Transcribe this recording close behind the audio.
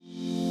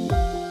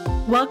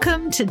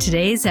Welcome to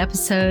today's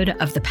episode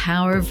of The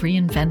Power of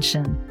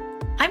Reinvention.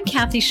 I'm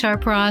Kathy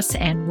Sharp-Ross,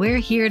 and we're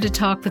here to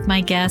talk with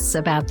my guests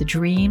about the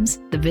dreams,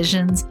 the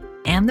visions,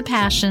 and the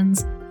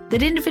passions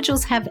that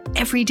individuals have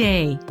every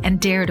day and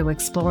dare to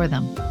explore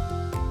them.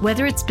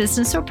 Whether it's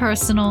business or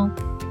personal,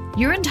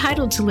 you're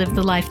entitled to live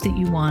the life that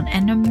you want,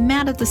 and no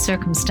matter the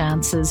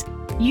circumstances,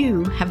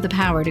 you have the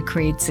power to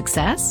create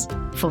success,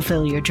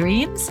 fulfill your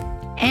dreams,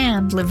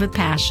 and live with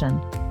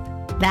passion.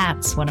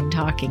 That's what I'm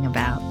talking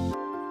about.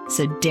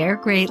 So dare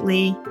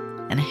greatly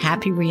and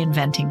happy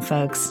reinventing,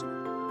 folks.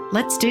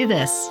 Let's do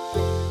this.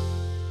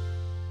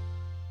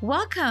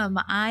 Welcome.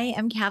 I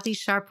am Kathy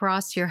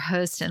Sharp-Ross, your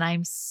host, and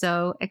I'm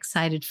so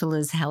excited for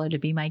Liz Heller to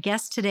be my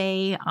guest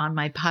today on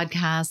my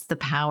podcast, The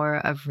Power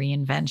of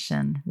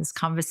Reinvention. This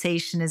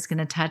conversation is going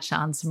to touch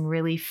on some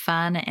really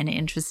fun and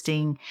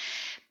interesting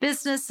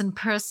business and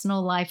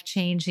personal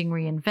life-changing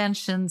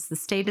reinventions, the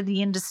state of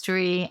the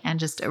industry, and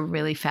just a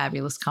really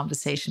fabulous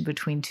conversation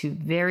between two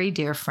very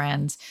dear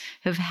friends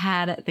who've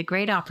had the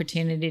great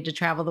opportunity to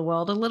travel the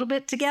world a little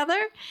bit together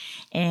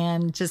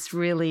and just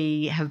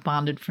really have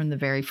bonded from the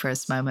very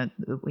first moment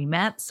that we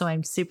met. So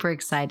I'm super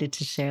excited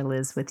to share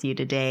Liz with you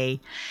today.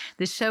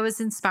 This show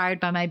is inspired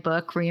by my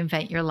book,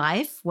 Reinvent Your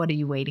Life, What Are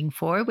You Waiting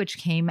For?, which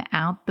came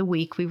out the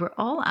week we were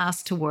all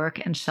asked to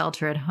work and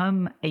shelter at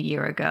home a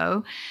year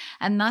ago,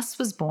 and thus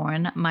was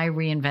born my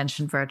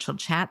Reinvention virtual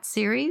chat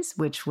series,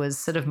 which was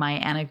sort of my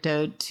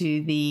anecdote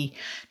to the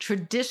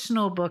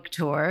traditional book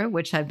tour,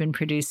 which I've been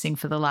producing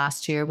for the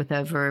last year with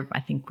over, I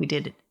think we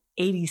did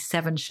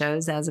 87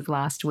 shows as of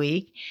last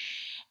week,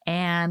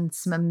 and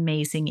some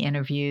amazing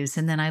interviews.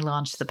 And then I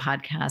launched the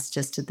podcast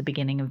just at the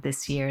beginning of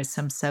this year.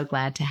 So I'm so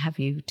glad to have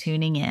you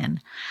tuning in.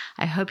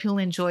 I hope you'll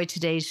enjoy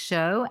today's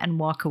show and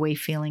walk away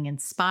feeling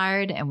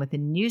inspired and with a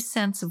new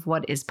sense of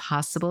what is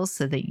possible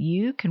so that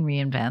you can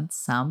reinvent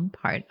some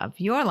part of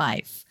your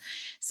life.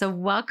 So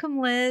welcome,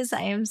 Liz.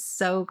 I am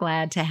so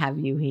glad to have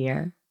you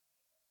here.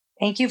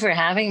 Thank you for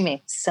having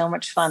me. So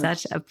much fun.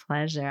 Such a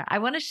pleasure. I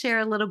want to share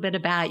a little bit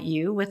about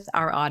you with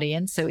our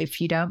audience. So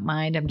if you don't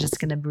mind, I'm just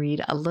going to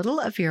read a little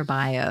of your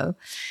bio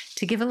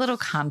to give a little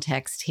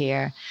context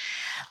here.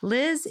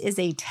 Liz is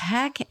a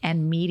tech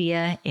and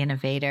media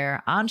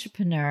innovator,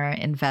 entrepreneur,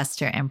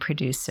 investor, and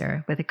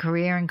producer. With a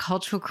career in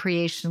cultural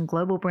creation,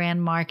 global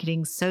brand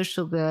marketing,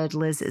 social good,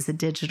 Liz is a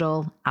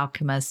digital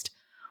alchemist,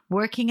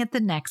 working at the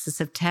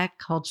nexus of tech,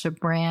 culture,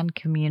 brand,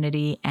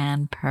 community,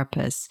 and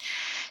purpose.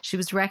 She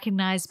was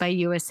recognized by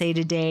USA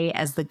Today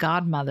as the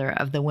godmother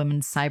of the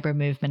women's cyber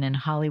movement in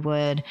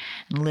Hollywood,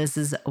 and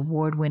Liz's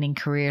award-winning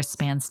career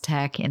spans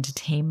tech,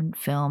 entertainment,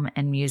 film,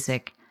 and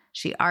music.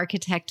 She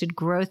architected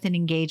growth and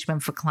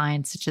engagement for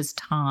clients such as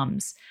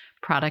Tom's,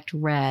 Product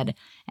Red,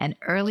 and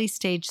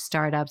early-stage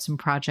startups and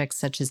projects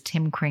such as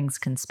Tim Kring's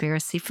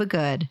Conspiracy for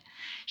Good.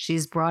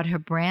 She's brought her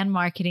brand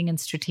marketing and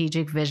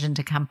strategic vision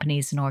to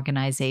companies and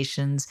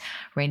organizations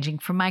ranging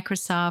from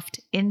Microsoft,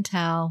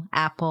 Intel,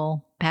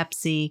 Apple,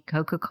 Pepsi,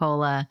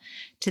 Coca-Cola,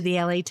 to the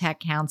LA Tech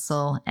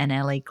Council and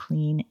LA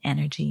Clean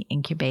Energy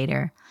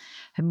Incubator.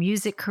 Her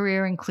music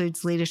career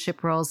includes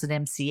leadership roles at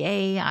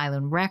MCA,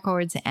 Island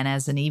Records, and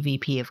as an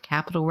EVP of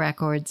Capitol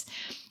Records.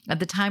 At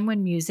the time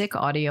when music,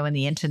 audio, and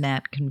the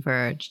internet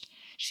converged,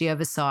 she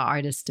oversaw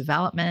artist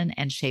development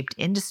and shaped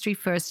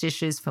industry-first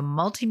issues for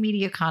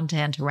multimedia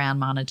content around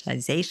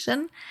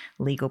monetization,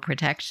 legal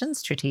protection,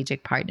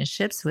 strategic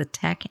partnerships with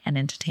tech and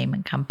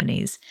entertainment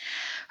companies.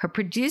 Her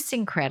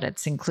producing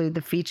credits include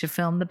the feature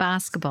film The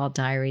Basketball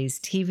Diaries,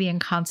 TV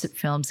and concert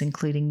films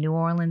including New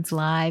Orleans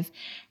Live,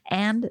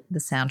 and the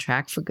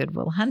soundtrack for Good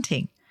Will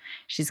Hunting.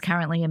 She's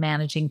currently a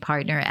managing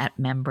partner at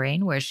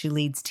Membrane, where she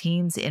leads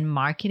teams in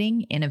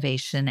marketing,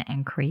 innovation,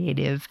 and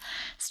creative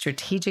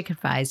strategic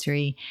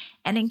advisory,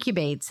 and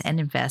incubates and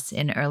invests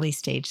in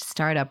early-stage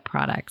startup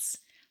products.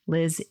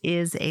 Liz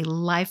is a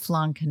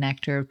lifelong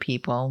connector of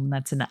people, and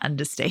that's an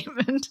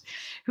understatement,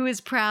 who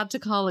is proud to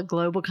call a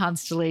global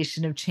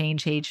constellation of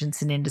change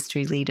agents and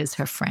industry leaders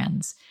her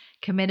friends.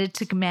 Committed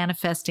to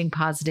manifesting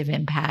positive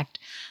impact,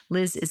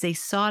 Liz is a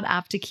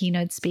sought-after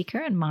keynote speaker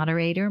and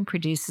moderator and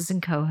produces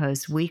and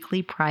co-hosts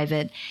weekly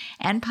private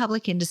and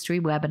public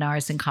industry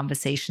webinars and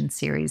conversation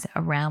series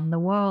around the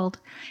world.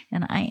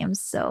 And I am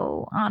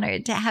so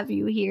honored to have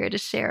you here to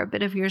share a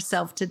bit of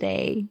yourself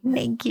today.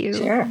 Thank you.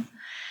 Sure.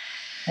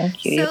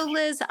 Thank you. So,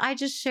 Liz, I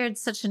just shared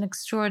such an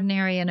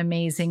extraordinary and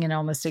amazing and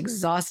almost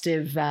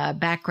exhaustive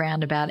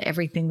background about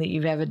everything that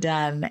you've ever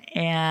done.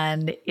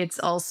 And it's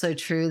also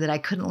true that I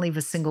couldn't leave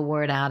a single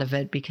word out of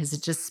it because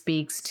it just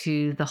speaks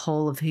to the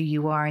whole of who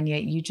you are. And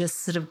yet you just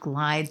sort of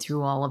glide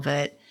through all of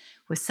it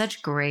with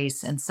such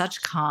grace and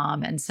such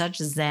calm and such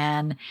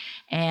zen.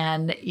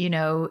 And, you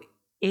know,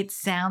 it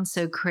sounds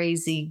so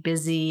crazy,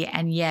 busy,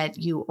 and yet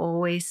you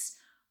always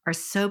are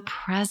so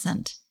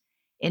present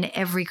in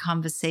every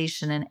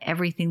conversation and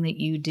everything that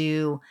you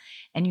do.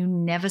 And you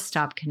never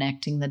stop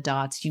connecting the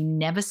dots. You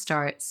never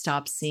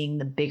stop seeing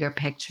the bigger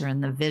picture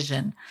and the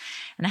vision.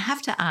 And I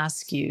have to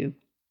ask you,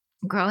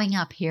 growing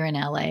up here in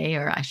LA,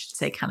 or I should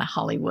say kind of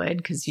Hollywood,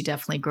 because you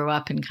definitely grew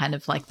up in kind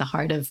of like the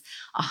heart of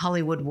a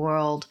Hollywood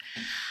world,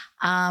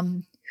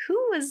 Um, who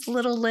was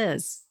little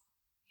Liz?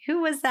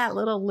 Who was that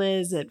little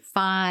Liz at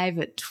 5,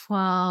 at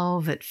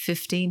 12, at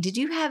 15? Did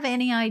you have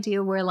any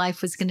idea where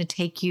life was going to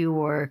take you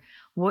or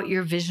what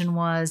your vision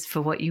was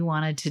for what you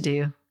wanted to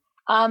do?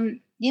 I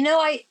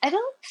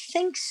don't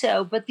think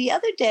so. But the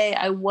other day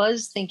I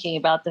was thinking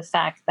about the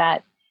fact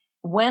that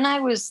when I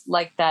was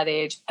like that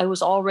age, I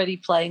was already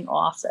playing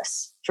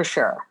Office for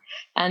sure.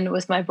 And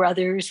with my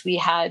brothers, we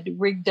had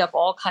rigged up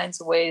all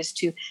kinds of ways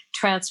to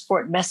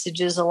transport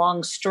messages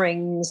along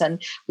strings.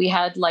 And we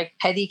had like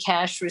petty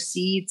cash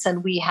receipts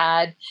and we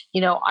had,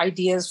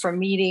 ideas for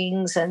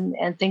meetings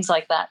and things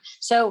like that.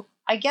 So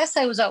I guess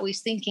I was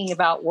always thinking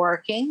about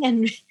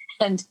working and,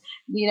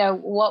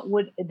 what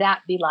would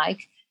that be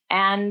like?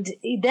 And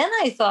then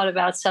I thought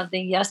about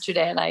something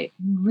yesterday, and I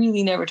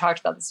really never talked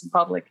about this in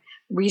public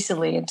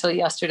recently until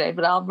yesterday,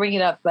 but I'll bring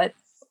it up. But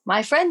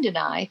my friend and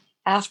I,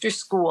 after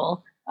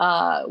school,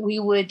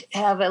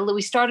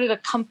 we started a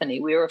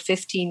company. We were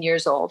 15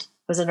 years old. It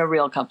wasn't a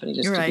real company,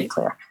 just to be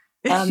clear.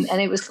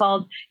 And it was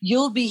called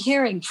You'll Be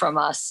Hearing From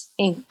Us,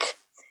 Inc.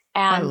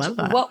 And I love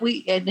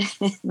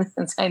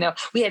that. I know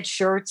we had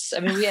shirts. I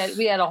mean,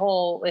 we had a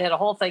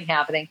whole thing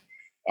happening.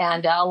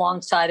 And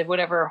alongside of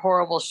whatever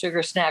horrible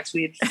sugar snacks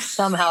we had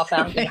somehow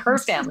found in her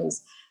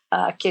family's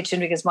kitchen,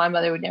 because my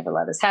mother would never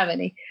let us have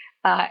any.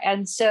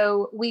 And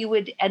so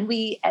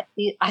I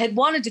had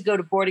wanted to go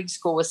to girls'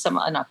 school with some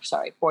of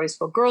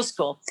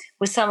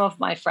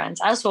my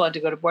friends. I also wanted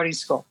to go to boarding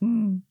school.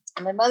 And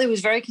my mother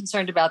was very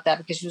concerned about that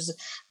because she was a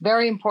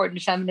very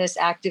important feminist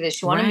activist.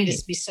 She wanted me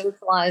to be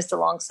socialized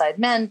alongside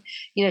men.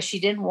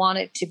 She didn't want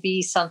it to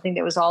be something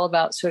that was all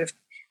about sort of,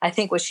 I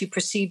think, what she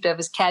perceived of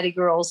as catty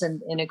girls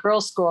in a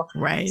girls' school.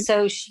 Right.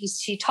 So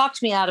she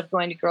talked me out of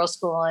going to girls'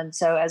 school. And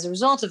so as a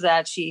result of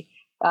that, she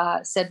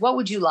said, "What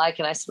would you like?"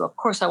 And I said, "Well, of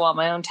course, I want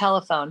my own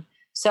telephone."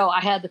 So I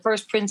had the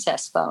first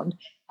princess phone.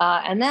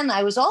 And then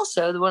I was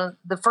also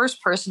the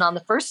first person on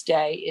the first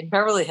day in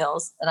Beverly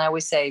Hills. And I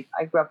always say,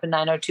 I grew up in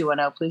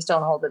 90210. Please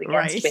don't hold it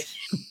against me.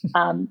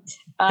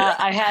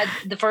 I had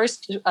the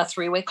first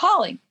three-way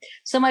calling.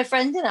 So my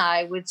friend and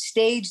I would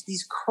stage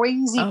these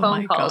crazy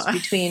phone calls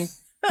between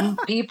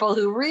people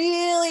who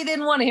really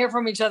didn't want to hear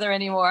from each other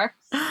anymore,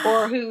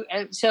 or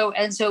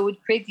so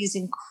would create these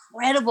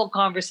incredible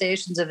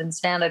conversations of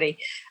insanity,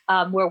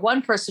 where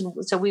one person,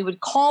 so we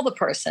would call the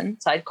person.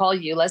 So I'd call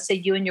you, let's say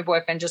you and your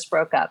boyfriend just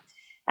broke up,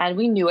 and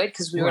we knew it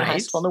because we were in high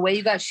school. And the way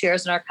you got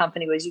shares in our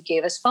company was you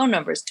gave us phone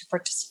numbers to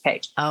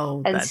participate.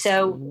 Oh, and that's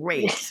so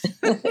great.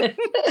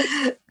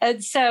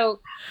 And so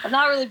I'm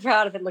not really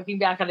proud of it looking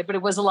back on it, but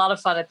it was a lot of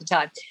fun at the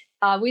time.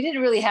 We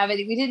didn't really have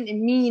any, we didn't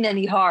mean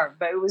any harm,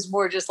 but it was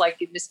more just like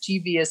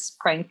mischievous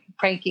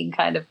pranking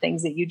kind of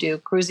things that you do,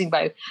 cruising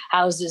by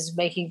houses,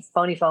 making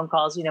phony phone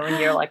calls, when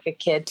you're like a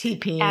kid.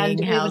 TPing and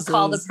we houses. Would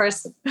call the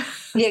person.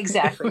 Yeah,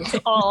 exactly.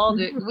 We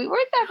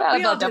weren't that bad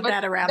we all about did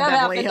that around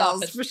Beverly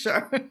Hills for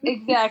sure.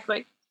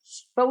 Exactly.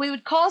 But we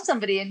would call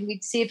somebody and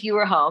we'd see if you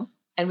were home.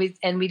 And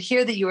we'd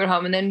hear that you were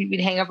home, and then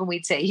we'd hang up and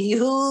we'd say,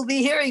 "You'll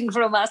be hearing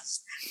from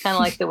us," kind of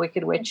like the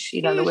Wicked Witch,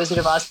 the Wizard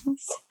of Oz.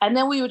 And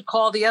then we would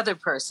call the other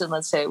person.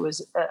 Let's say it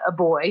was a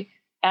boy,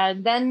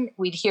 and then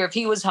we'd hear if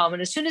he was home.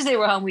 And as soon as they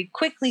were home, we'd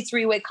quickly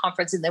three-way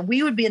conference, and then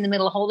we would be in the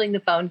middle, holding the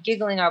phone,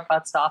 giggling our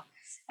butts off,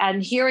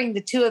 and hearing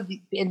the two of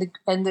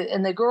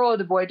the girl or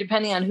the boy,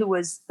 depending on who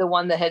was the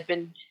one that had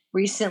been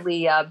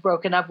recently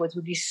broken up with,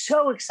 would be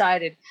so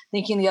excited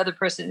thinking the other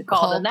person had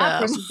called, and that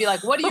person would be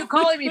like, "What are you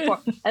calling me for?"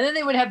 And then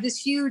they would have this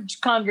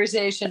huge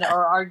conversation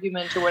or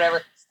argument or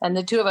whatever, and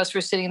the two of us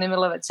were sitting in the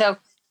middle of it. So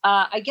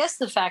I guess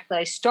the fact that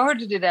I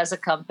started it as a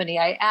company,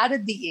 I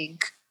added the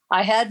ink,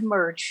 I had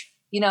merch,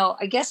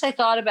 I guess I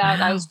thought about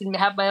I was going to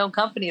have my own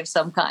company of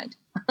some kind.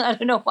 I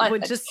don't know why.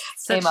 With just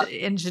such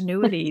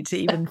ingenuity to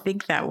even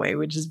think that way,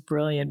 which is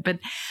brilliant. But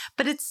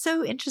it's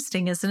so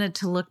interesting, isn't it,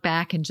 to look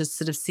back and just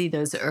sort of see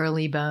those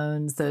early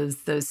bones, those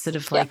sort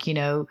of like,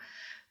 the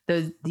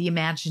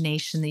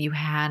imagination that you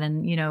had.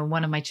 And,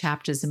 one of my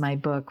chapters in my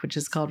book, which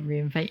is called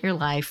Reinvent Your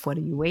Life, What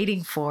Are You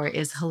Waiting For?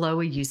 Is hello,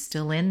 are you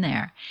still in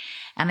there?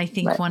 And I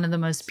think one of the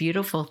most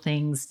beautiful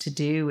things to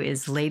do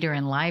is later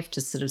in life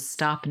to sort of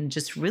stop and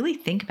just really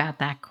think about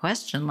that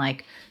question,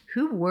 like,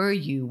 who were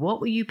you?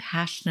 What were you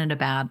passionate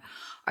about?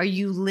 Are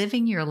you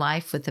living your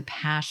life with the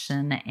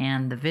passion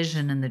and the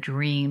vision and the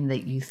dream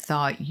that you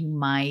thought you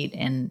might?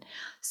 And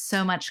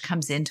so much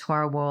comes into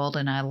our world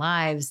and our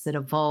lives that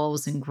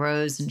evolves and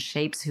grows and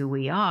shapes who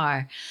we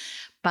are.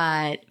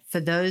 But for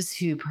those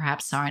who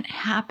perhaps aren't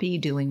happy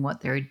doing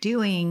what they're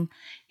doing,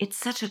 it's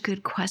such a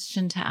good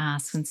question to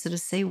ask and sort of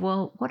say,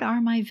 well, what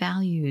are my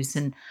values?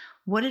 And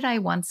what did I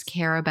once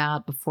care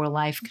about before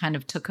life kind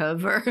of took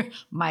over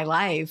my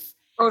life?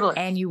 Totally.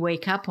 And you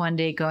wake up one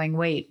day going,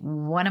 wait,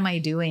 what am I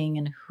doing?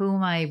 And who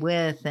am I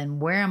with?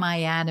 And where am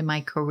I at in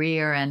my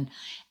career? And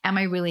am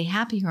I really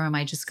happy, or am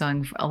I just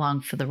going along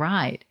for the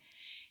ride?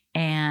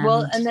 And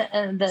well,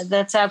 and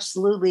that's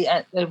absolutely,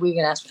 we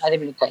can ask, I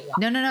didn't mean to cut you off.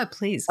 No,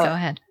 please go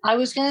ahead. I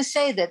was going to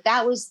say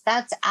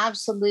that's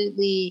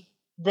absolutely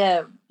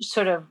the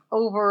sort of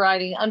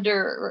overriding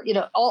under,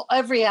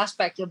 every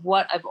aspect of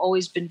what I've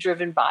always been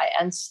driven by.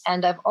 And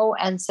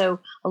so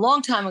a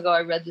long time ago,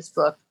 I read this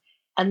book,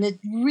 and it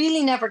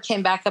really never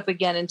came back up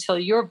again until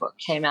your book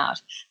came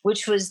out,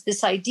 which was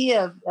this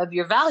idea of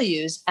your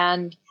values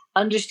and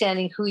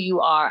understanding who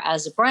you are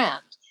as a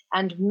brand.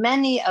 And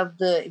many of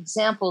the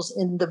examples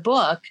in the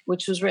book,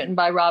 which was written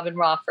by Robin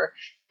Roffer,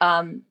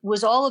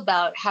 was all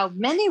about how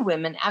many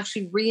women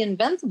actually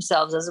reinvent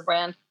themselves as a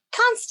brand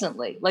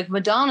constantly. Like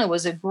Madonna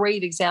was a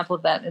great example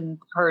of that in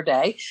her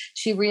day.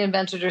 She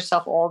reinvented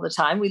herself all the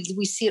time. We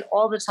see it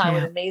all the time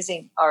with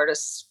amazing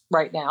artists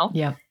right now.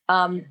 Yeah.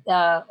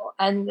 So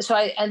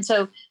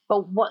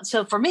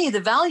for me,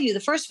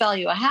 the first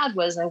value I had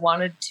was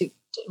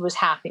was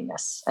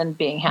happiness and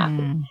being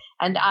happy.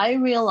 And I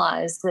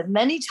realized that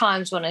many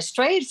times when I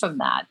strayed from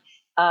that,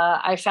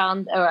 I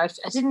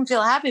didn't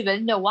feel happy, but I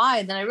didn't know why.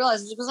 And then I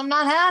realized it's because I'm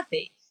not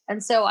happy.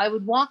 And so I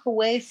would walk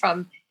away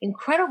from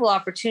incredible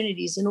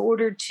opportunities in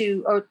order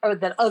to, or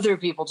that other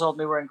people told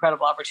me were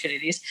incredible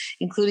opportunities,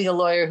 including a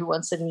lawyer who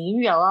once said to me,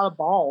 "You got a lot of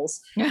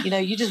balls.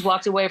 You just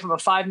walked away from a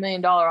 $5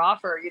 million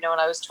offer, when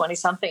I was 20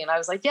 something." And I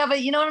was like, "Yeah, but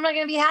I'm not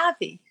going to be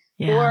happy."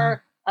 Yeah.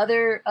 Or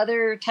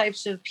other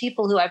types of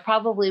people who I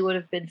probably would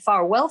have been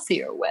far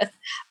wealthier with,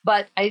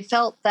 but I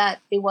felt that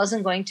it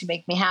wasn't going to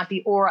make me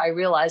happy, or I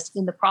realized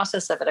in the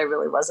process of it, I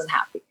really wasn't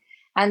happy.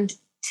 And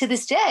to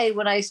this day,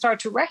 when I start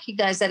to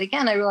recognize that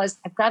again, I realized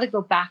I've got to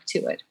go back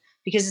to it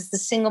because it's the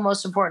single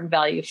most important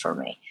value for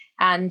me.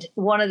 And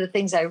one of the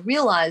things I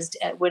realized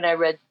when I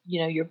read,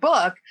 your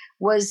book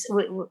was,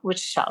 which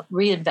shall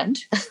Reinvent.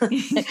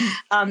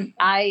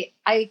 I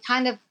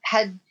kind of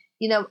had,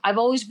 I've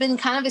always been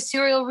kind of a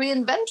serial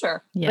reinventor,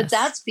 but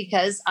that's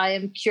because I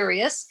am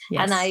curious,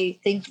 and I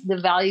think the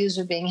values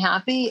of being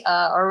happy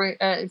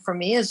for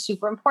me is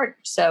super important.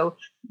 So,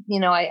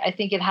 I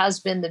think it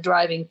has been the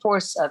driving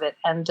force of it.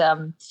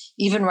 And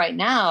even right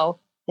now,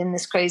 in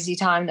this crazy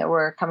time that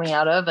we're coming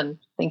out of and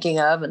thinking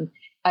of, and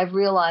I've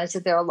realized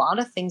that there are a lot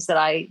of things that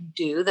I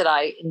do that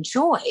I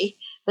enjoy,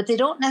 but they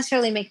don't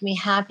necessarily make me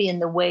happy in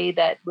the way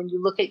that when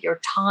you look at your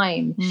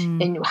time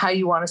and how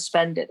you want to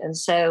spend it. And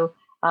so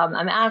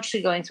I'm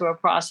actually going through a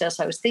process.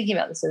 I was thinking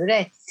about this the other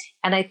day,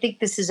 and I think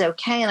this is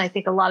okay. And I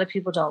think a lot of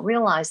people don't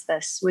realize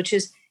this, which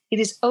is it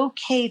is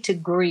okay to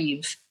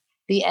grieve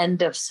the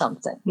end of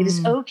something. It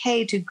is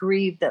okay to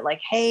grieve that, like,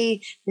 hey,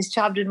 this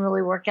job didn't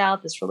really work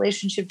out. This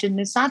relationship didn't.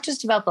 It's not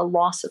just about the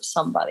loss of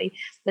somebody,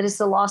 but it's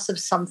the loss of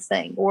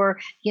something.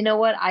 Or, you know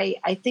what, I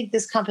think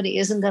this company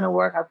isn't going to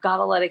work. I've got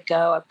to let it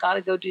go. I've got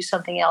to go do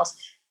something else.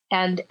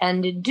 And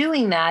in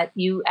doing that,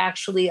 you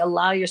actually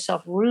allow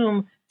yourself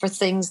room for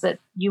things that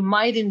you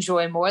might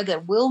enjoy more,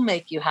 that will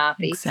make you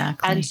happy.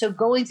 Exactly. And so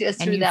going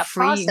through that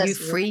process, you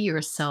free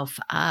yourself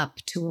up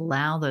to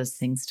allow those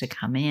things to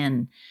come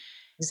in.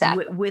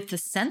 Exactly. With a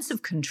sense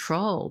of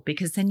control,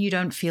 because then you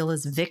don't feel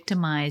as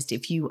victimized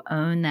if you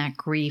own that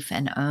grief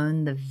and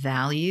own the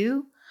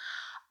value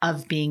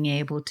of being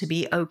able to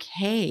be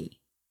okay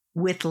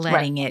with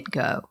letting it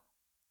go.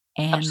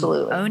 And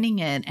Absolutely. Owning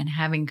it and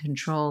having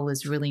control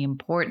is really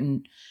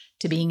important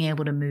to being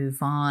able to move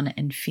on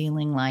and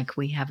feeling like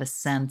we have a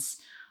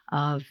sense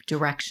of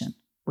direction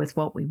with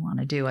what we want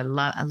to do. I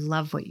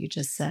love what you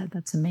just said.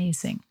 That's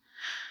amazing.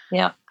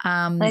 Yeah.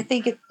 I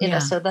think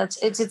so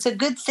it's a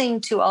good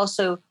thing to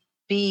also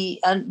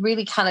be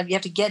really kind of, you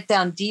have to get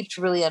down deep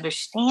to really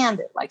understand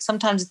it. Like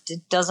sometimes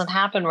it doesn't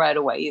happen right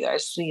away either.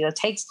 So, it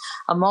takes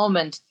a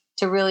moment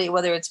to really,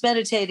 whether it's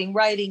meditating,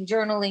 writing,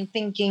 journaling,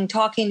 thinking,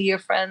 talking to your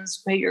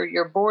friends,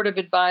 your board of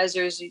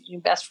advisors, your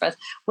best friends,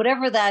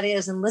 whatever that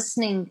is, and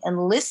listening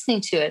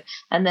to it.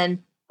 And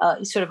then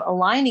sort of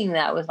aligning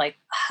that with like,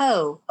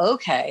 oh,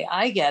 okay,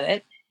 I get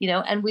it.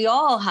 And we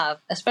all have,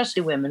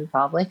 especially women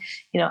probably,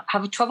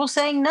 have trouble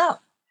saying no.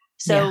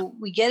 So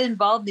we get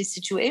involved in these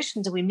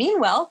situations and we mean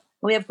well,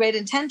 we have great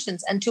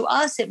intentions. And to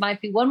us, it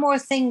might be one more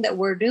thing that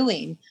we're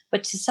doing,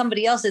 but to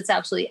somebody else, it's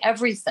absolutely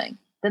everything.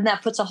 Then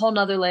that puts a whole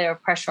nother layer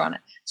of pressure on it.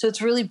 So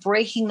it's really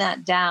breaking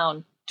that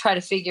down, try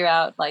to figure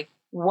out like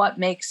what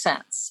makes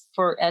sense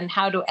and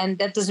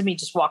that doesn't mean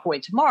just walk away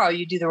tomorrow.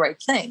 You do the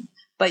right thing,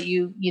 but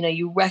you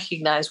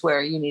recognize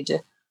where you need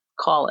to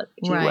call it,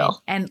 if you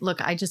will. And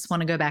look, I just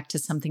want to go back to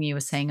something you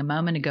were saying a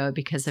moment ago,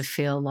 because I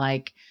feel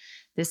like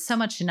there's so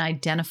much in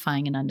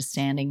identifying and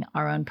understanding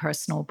our own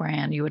personal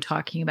brand. You were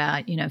talking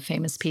about,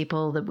 famous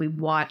people that we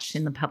watch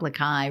in the public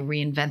eye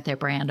reinvent their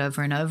brand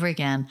over and over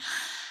again.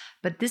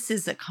 But this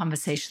is a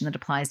conversation that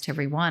applies to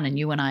everyone. And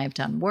you and I have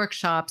done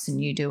workshops,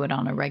 and you do it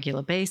on a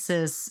regular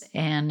basis.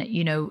 And,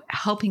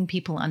 helping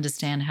people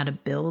understand how to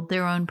build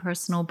their own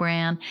personal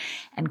brand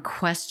and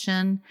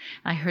question.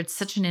 I heard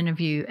such an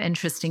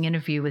interesting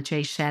interview with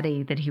Jay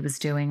Shetty that he was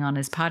doing on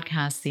his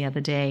podcast the other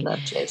day. Love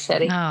Jay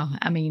Shetty. Oh,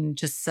 I mean,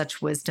 just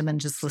such wisdom,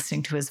 and just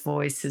listening to his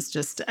voice is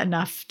just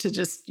enough to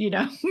just,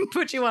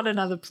 put you on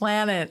another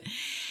planet.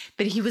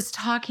 But he was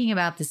talking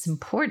about this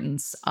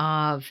importance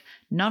of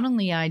not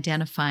only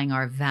identifying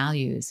our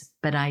values,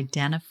 but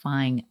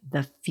identifying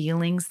the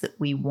feelings that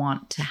we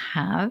want to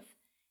have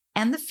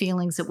and the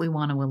feelings that we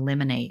want to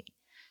eliminate.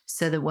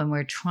 so that when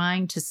we're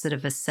trying to sort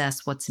of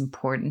assess what's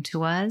important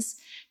to us,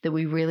 that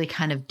we really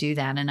kind of do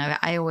that. And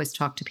I always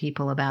talk to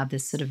people about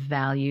this sort of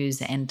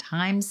values and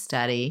time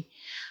study,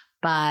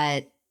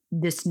 but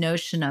this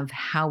notion of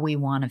how we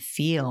want to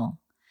feel,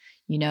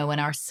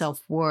 and our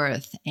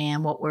self-worth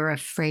and what we're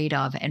afraid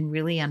of, and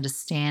really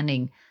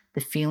understanding the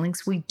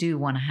feelings we do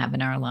want to have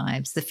in our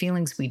lives, the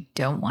feelings we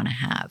don't want to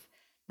have,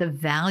 the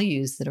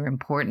values that are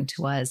important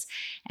to us.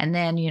 And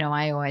then,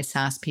 I always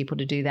ask people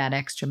to do that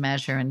extra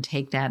measure and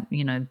take that,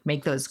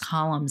 make those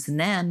columns, and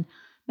then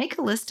make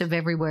a list of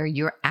everywhere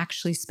you're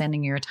actually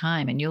spending your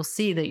time. And you'll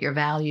see that your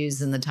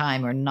values and the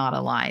time are not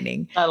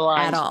aligning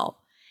at all.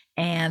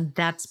 And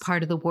that's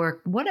part of the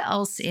work. What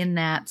else in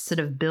that sort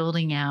of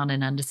building out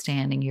and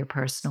understanding your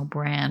personal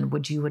brand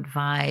would you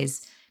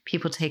advise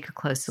people take a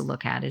closer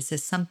look at? Is there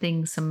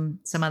something, some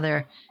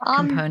other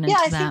component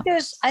to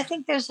that? I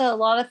think there's a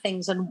lot of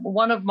things. And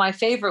one of my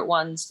favorite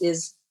ones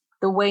is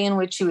the way in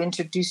which you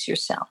introduce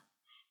yourself.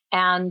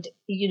 And,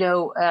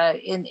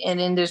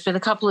 and there's been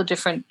a couple of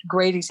different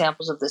great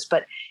examples of this,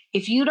 but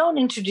if you don't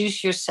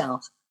introduce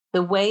yourself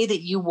the way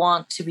that you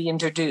want to be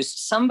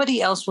introduced,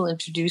 somebody else will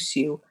introduce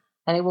you.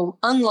 And it will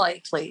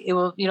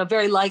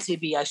very likely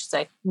be, I should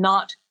say,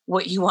 not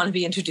what you want to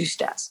be introduced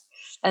as.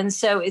 And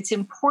so it's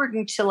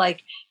important to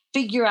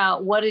figure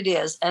out what it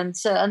is. And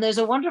there's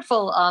a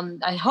wonderful,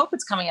 I hope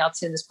it's coming out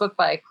soon, this book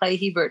by Clay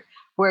Hebert,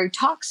 where he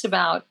talks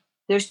about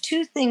there's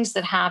two things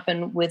that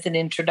happen with an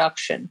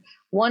introduction.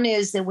 One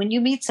is that when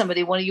you meet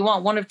somebody, you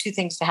want one of two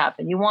things to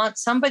happen. You want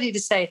somebody to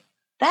say,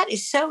 that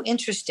is so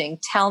interesting.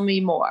 Tell me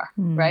more,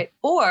 right?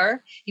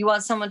 Or you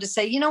want someone to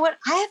say, you know what?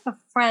 I have a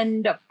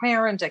friend, a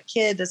parent, a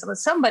kid,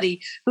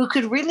 somebody who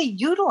could really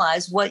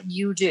utilize what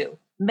you do.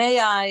 May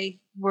I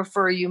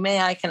refer you?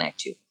 May I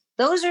connect you?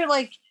 Those are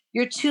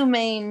your two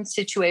main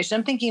situations.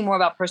 I'm thinking more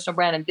about personal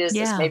brand and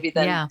business maybe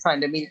than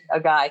trying to meet a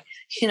guy,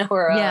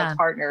 or a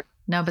partner.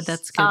 No, but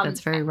that's good.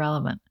 That's very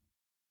relevant.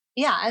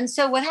 Yeah. And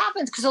so what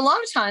happens, because a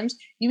lot of times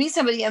you meet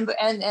somebody and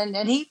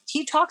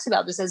he talks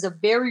about this as a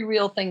very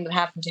real thing that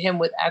happened to him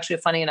with actually,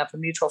 funny enough, a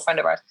mutual friend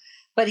of ours.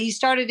 But he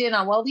started in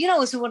on,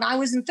 so when I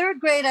was in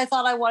third grade, I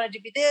thought I wanted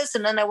to be this.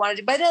 And then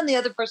by then the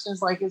other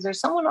person's like, is there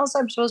someone else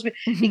I'm supposed to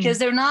be? Because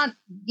they're not,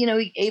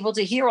 able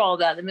to hear all of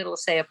that in the middle of,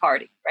 say, a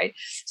party, right?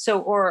 So,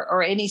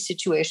 or any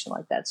situation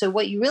like that. So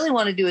what you really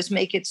want to do is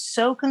make it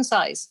so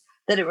concise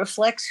that it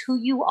reflects who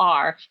you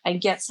are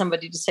and get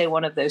somebody to say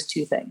one of those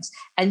two things.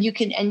 And you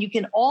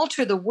can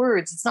alter the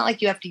words. It's not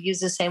like you have to use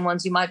the same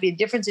ones. You might be in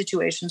different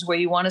situations where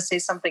you want to say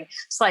something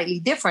slightly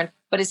different,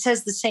 but it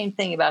says the same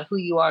thing about who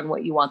you are and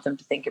what you want them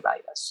to think about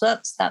you. So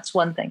that's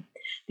one thing.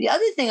 The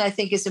other thing I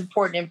think is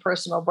important in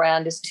personal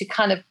brand is to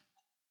kind of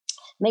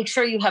make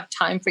sure you have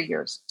time for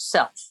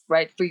yourself,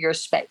 right? For your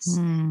space.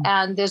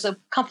 And there's a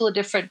couple of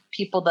different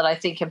people that I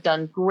think have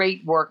done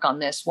great work on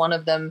this. One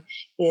of them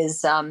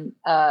is a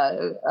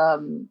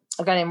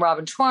guy named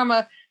Robin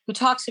Sharma, who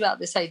talks about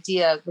this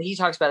idea. He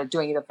talks about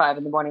doing it at 5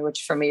 a.m,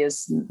 which for me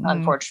is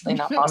unfortunately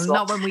not possible.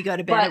 Not when we go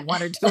to bed at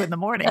 1 or 2 in the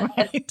morning,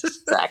 right?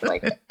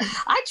 Exactly.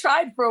 I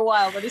tried for a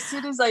while, but as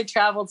soon as I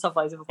traveled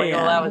someplace, it was like,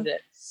 that was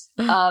it.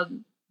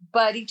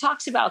 But he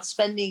talks about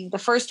spending the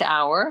first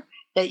hour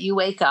that you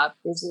wake up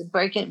is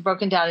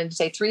broken down into,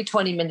 say, 3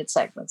 20-minute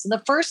segments. And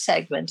the first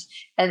segment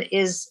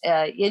is,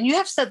 and you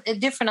have some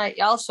different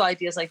also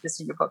ideas like this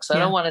in your book. So I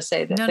don't want to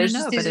say that. There's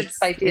just these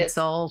ideas. It's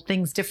all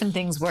things, different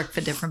things work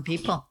for different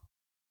people.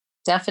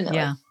 Definitely.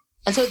 Yeah.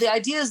 And so the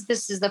idea is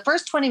this is the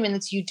first 20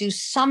 minutes you do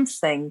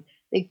something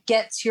that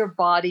gets your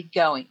body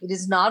going. It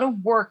is not a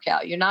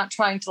workout. You're not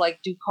trying to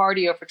do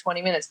cardio for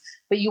 20 minutes,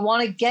 but you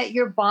want to get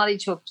your body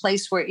to a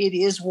place where it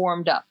is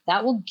warmed up.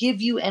 That will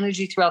give you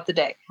energy throughout the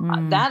day.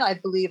 That I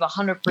believe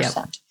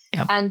 100%.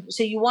 Yep. And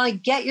so you want to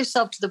get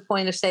yourself to the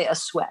point of, say, a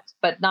sweat,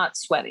 but not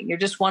sweating. You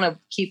just want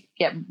to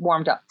get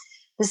warmed up.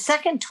 The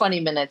second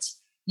 20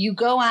 minutes, you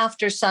go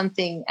after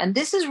something. And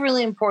this is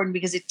really important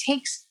because it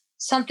takes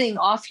something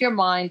off your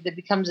mind that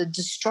becomes a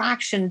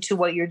distraction to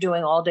what you're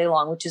doing all day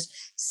long, which is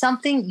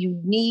something you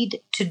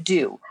need to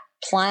do.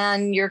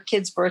 Plan your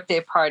kid's birthday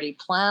party,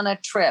 plan a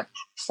trip,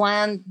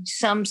 plan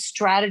some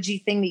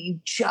strategy thing that you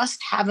just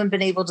haven't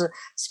been able to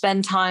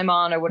spend time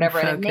on or whatever.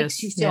 And it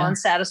makes you feel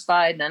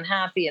unsatisfied and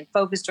unhappy and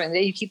focused during the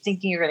day. You keep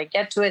thinking you're going to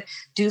get to it.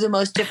 Do the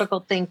most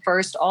difficult thing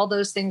first. All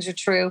those things are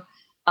true.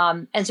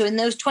 And so in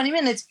those 20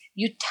 minutes,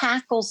 you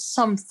tackle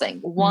something,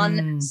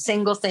 one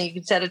single thing. You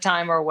can set a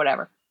timer or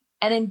whatever.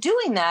 And in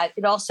doing that,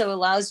 it also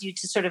allows you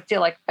to sort of feel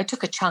like I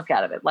took a chunk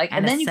out of it.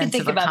 And then you can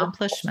think about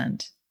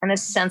accomplishment. And a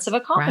sense of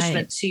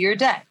accomplishment to your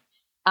day.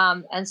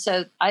 And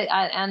so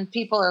and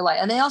people are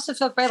and they also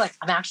feel great.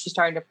 I'm actually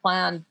starting to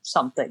plan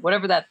something,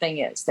 whatever that thing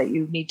is that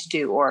you need to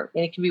do,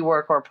 and it can be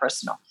work or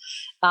personal.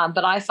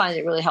 But I find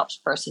it really helps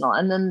personal.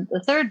 And then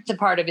the third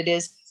part of it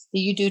is that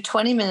you do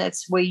 20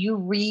 minutes where you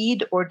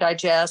read or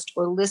digest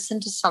or listen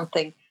to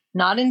something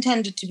not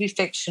intended to be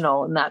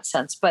fictional in that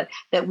sense, but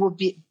that will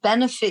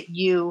benefit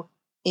you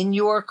in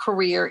your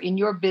career, in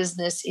your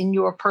business, in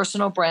your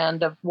personal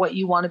brand of what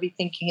you want to be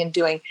thinking and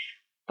doing,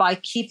 by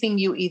keeping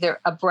you either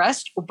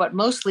abreast, but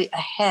mostly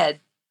ahead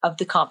of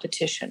the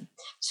competition,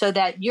 so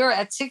that you're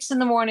at 6 in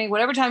the morning,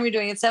 whatever time you're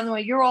doing at 7 in the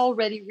morning, you're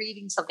already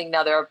reading something.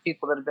 Now there are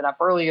people that have been up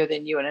earlier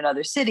than you in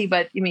another city,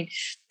 but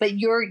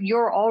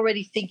you're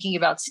already thinking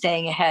about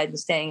staying ahead and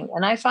staying.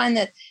 And I find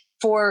that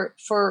for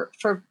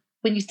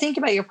when you think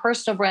about your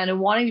personal brand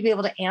and wanting to be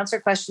able to answer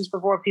questions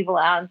before people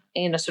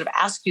sort of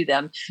ask you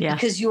them,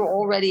 because you're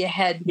already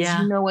ahead, because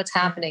you know what's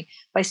happening,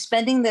 by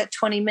spending that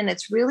 20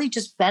 minutes really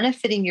just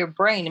benefiting your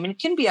brain. I mean, it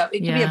can be a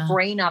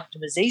brain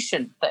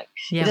optimization thing.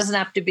 It doesn't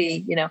have to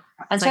be, And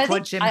it's so like I think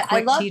what Jim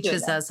Quick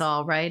teaches us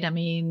all, right? I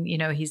mean,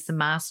 he's the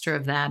master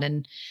of that,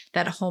 and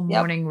that whole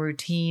morning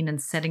routine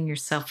and setting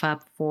yourself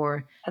up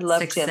for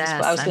success.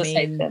 Tim's, I was going to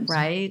say Tim's.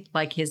 Right?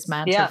 Like his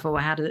mantra for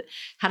how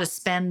to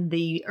spend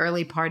the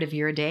early part of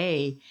your day.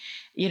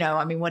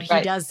 I mean, what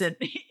he does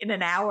it in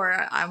an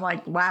hour, I'm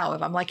like, wow,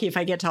 if I'm lucky if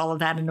I get to all of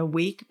that in a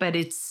week, but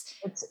it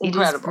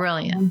is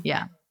brilliant.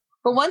 Yeah.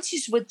 But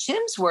with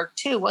Jim's work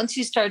too, once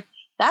you start,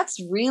 that's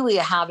really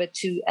a habit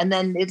too. And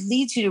then it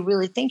leads you to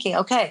really thinking,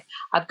 okay,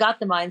 I've got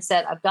the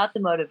mindset, I've got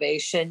the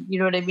motivation. You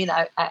know what I mean?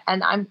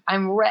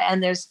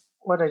 And there's,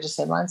 what did I just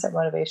say? Mindset,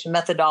 motivation,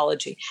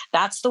 methodology.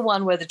 That's the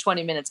one where the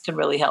 20 minutes can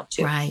really help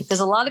too. Right.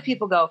 Because a lot of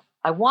people go,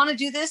 I want to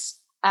do this,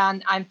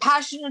 and I'm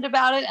passionate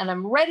about it and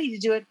I'm ready to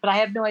do it, but I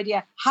have no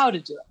idea how to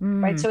do it.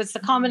 Right. So it's the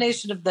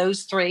combination of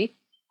those three.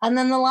 And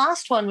then the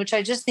last one, which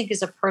I just think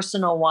is a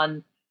personal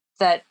one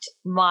that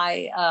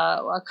my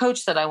a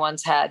coach that I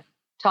once had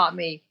taught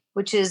me,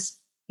 which is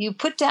you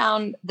put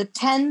down the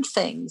 10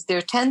 things. There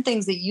are 10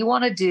 things that you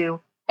want to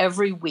do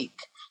every week.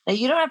 Now,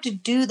 you don't have to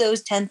do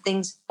those 10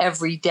 things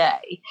every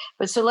day.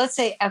 But so let's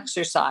say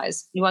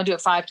exercise. You want to do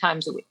it 5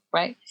 times a week,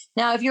 right?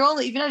 Now, if you're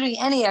not doing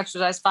any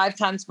exercise, 5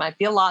 times might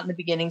be a lot in the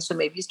beginning. So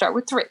maybe you start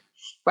with 3,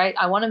 right?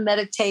 I want to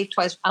meditate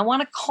twice. I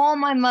want to call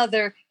my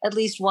mother at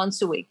least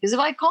once a week. Because if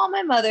I call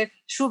my mother,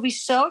 she'll be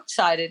so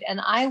excited.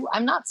 And I'm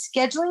not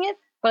scheduling it,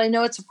 but I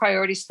know it's a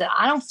priority so that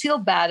I don't feel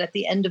bad at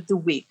the end of the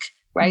week.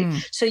 Right.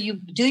 So you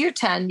do your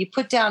 10, you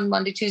put down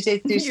Monday, Tuesday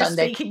through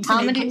Sunday.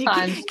 How many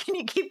times? Can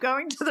you keep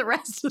going to the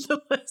rest of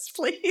the list,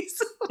 please?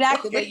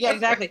 Exactly. Yeah,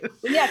 exactly.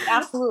 Yes,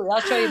 absolutely.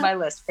 I'll show you my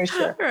list for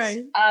sure.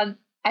 Right. And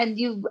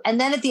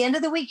then at the end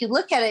of the week, you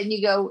look at it and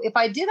you go, if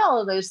I did all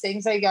of those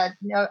things, I got,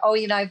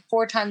 I have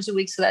 4 times a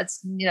week. So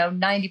that's,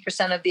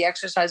 90% of the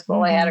exercise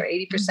goal I had, or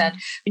 80%.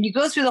 When you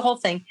go through the whole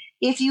thing,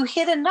 if you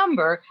hit a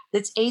number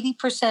that's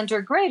 80%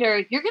 or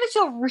greater, you're going to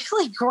feel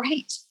really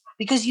great,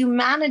 because you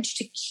manage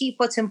to keep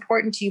what's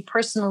important to you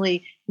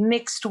personally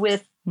mixed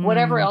with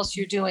whatever else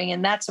you're doing.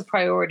 And that's a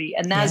priority.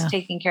 And that's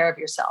taking care of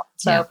yourself.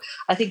 So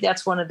I think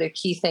that's one of the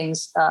key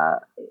things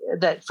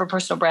that for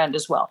personal brand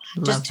as well.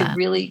 Just to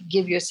really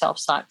give yourself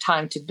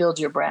time to build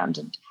your brand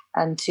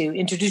and to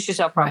introduce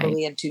yourself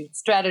properly, and to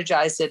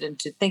strategize it, and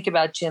to think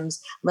about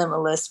Jim's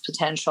limitless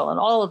potential and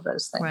all of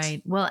those things. Right.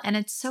 Well, and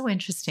it's so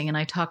interesting. And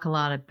I talk a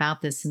lot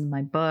about this in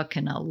my book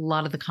and a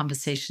lot of the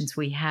conversations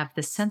we have,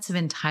 the sense of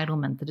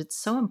entitlement, that it's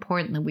so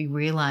important that we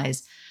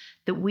realize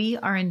that we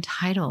are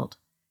entitled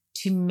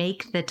to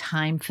make the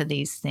time for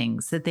these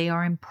things, that they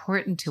are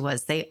important to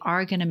us. They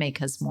are going to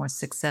make us more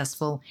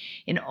successful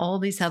in all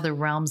these other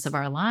realms of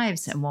our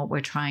lives and what we're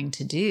trying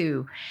to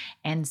do.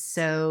 And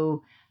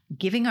so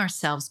giving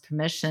ourselves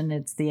permission,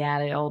 it's the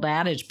old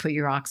adage, put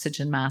your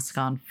oxygen mask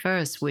on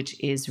first, which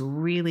is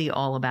really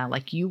all about,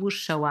 like, you will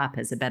show up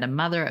as a better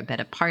mother, a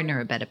better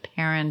partner, a better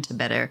parent, a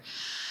better,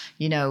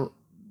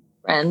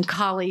 friend,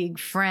 colleague,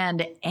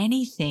 friend,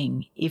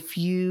 anything. If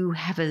you're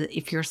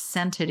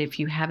centered, if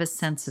you have a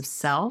sense of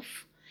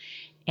self,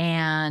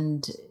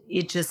 and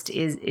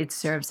it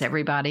serves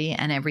everybody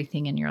and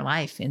everything in your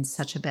life in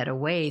such a better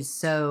way.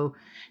 So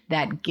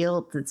that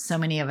guilt that so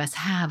many of us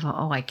have,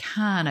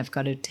 I've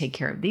got to take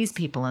care of these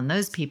people and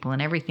those people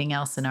and everything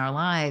else in our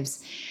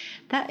lives,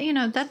 that's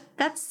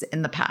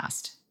in the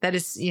past. That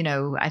is,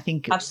 I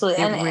think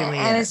absolutely.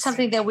 And it's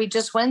something that we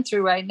just went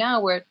through right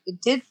now, where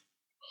it did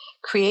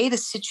create a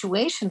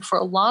situation for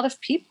a lot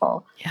of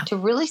people to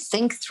really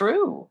think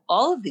through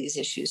all of these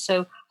issues.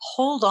 So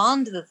hold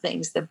on to the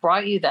things that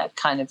brought you that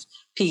kind of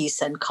peace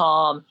and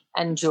calm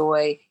and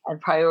joy and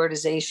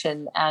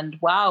prioritization. And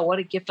wow, what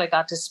a gift I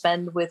got to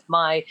spend with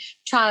my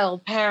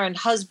child, parent,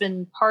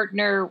 husband,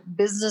 partner,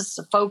 business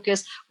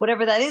focus,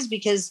 whatever that is,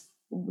 because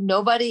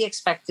nobody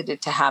expected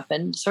it to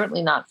happen,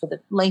 certainly not for the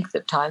length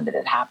of time that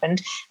it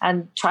happened,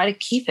 and try to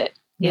keep it.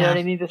 You know what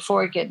I mean?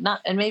 Before it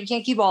and maybe you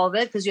can't keep all of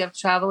it because you have to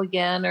travel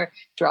again or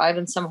drive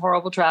in some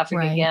horrible traffic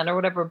again or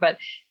whatever, but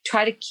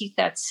try to keep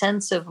that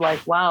sense of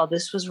like, wow,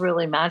 this was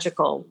really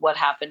magical what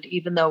happened,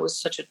 even though it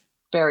was such a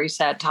very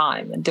sad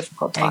time and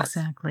difficult time.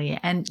 Exactly.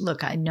 And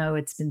look, I know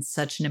it's been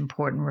such an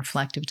important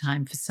reflective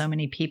time for so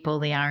many people.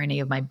 The irony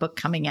of my book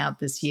coming out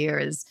this year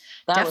is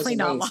definitely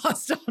not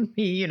lost on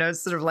me,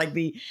 sort of like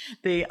the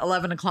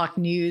 11 o'clock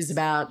news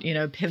about,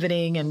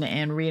 pivoting and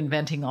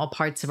reinventing all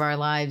parts of our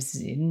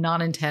lives,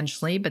 not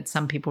intentionally, but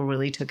some people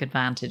really took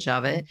advantage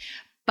of it.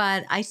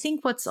 But I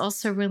think what's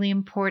also really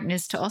important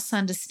is to also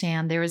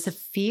understand there is a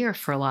fear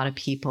for a lot of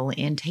people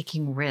in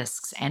taking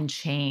risks and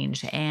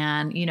change.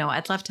 And,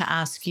 I'd love to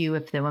ask you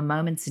if there were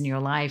moments in your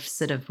life,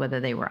 sort of whether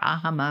they were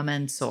aha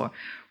moments or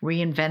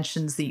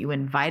reinventions that you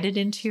invited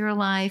into your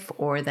life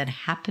or that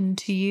happened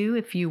to you,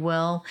 if you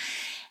will.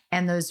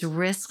 And those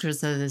risks or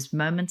those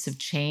moments of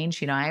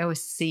change, I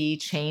always see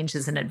change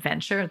as an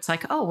adventure. It's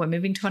like, oh, we're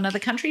moving to another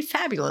country.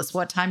 Fabulous.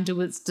 What time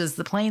does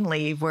the plane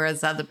leave?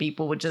 Whereas other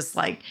people would just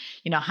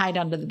hide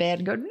under the bed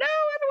and go, no,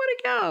 I don't want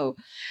to go.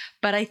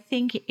 But I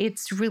think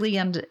it's really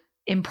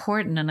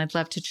important. And I'd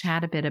love to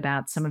chat a bit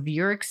about some of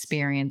your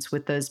experience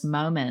with those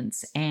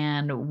moments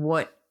and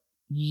what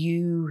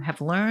you have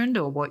learned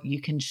or what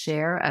you can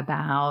share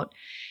about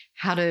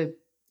how to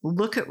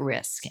look at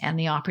risk and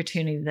the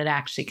opportunity that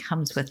actually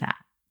comes with that.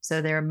 So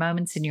there are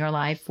moments in your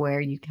life where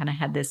you kind of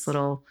had this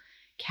little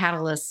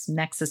catalyst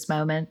nexus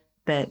moment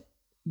that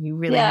you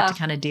really had to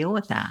kind of deal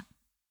with that.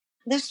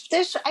 I guess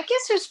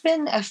there's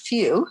been a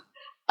few.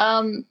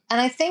 And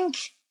I think,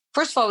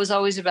 first of all, it was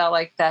always about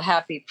like that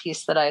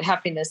happiness that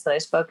I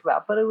spoke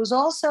about, but it was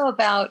also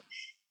about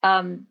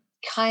there's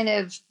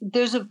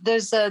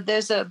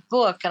a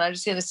book, and I'm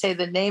just going to say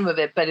the name of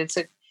it, but it's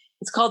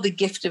called The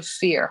Gift of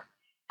Fear.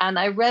 And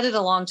I read it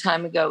a long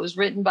time ago. It was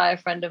written by a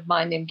friend of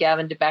mine named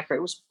Gavin DeBecker.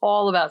 It was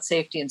all about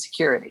safety and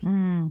security.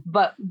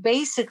 But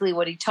basically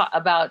what he taught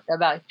about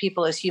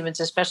people as humans,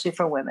 especially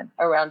for women,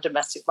 around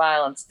domestic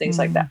violence, things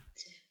like that.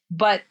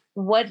 But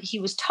what he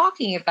was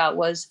talking about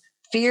was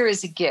fear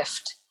is a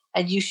gift,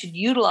 and you should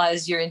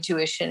utilize your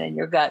intuition and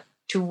your gut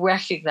to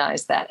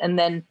recognize that and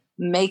then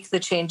make the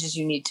changes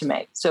you need to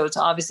make. So it's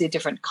obviously a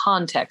different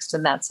context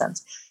in that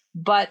sense.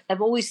 But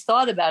I've always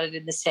thought about it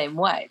in the same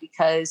way,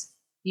 because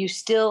you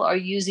still are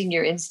using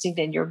your instinct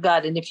and your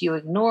gut. And if you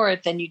ignore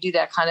it, then you do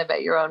that kind of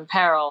at your own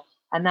peril.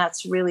 And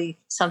that's really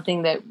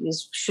something that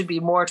should be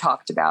more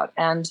talked about.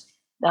 And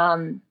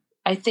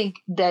I think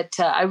that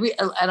I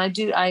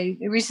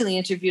recently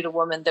interviewed a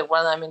woman that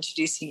one I'm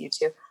introducing you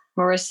to,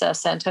 Marissa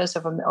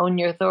Santosa from Own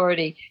Your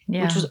Authority,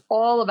 which was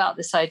all about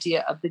this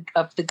idea of the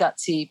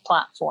Gutsy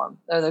platform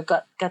or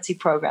the Gutsy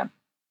program,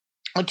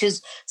 which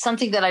is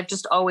something that I've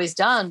just always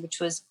done,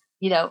 which was,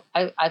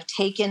 I've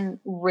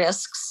taken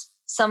risks.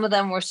 Some of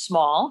them were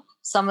small.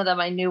 Some of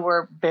them I knew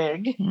were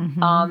big.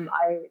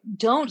 I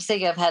don't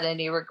think I've had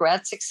any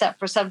regrets, except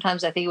for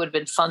sometimes I think it would have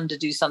been fun to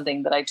do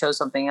something that I chose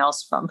something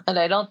else from. But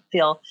I don't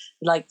feel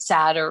like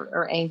sad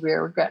or angry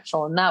or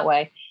regretful in that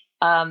way.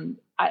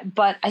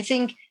 But I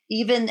think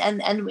even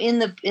and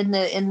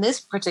in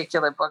this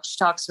particular book, she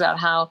talks about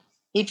how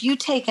if you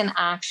take an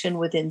action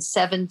within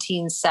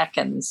 17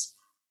 seconds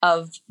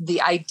of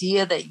the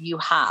idea that you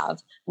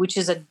have, which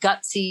is a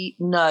gutsy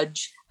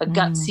nudge, a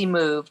gutsy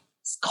move,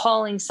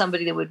 calling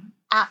somebody that would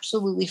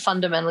absolutely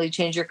fundamentally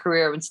change your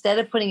career, instead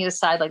of putting it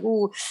aside like,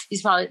 oh,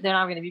 they're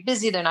not going to be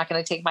busy, they're not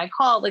going to take my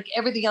call, like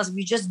everything else, if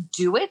you just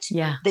do it,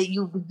 that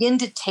you begin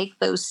to take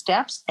those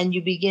steps and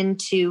you begin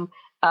to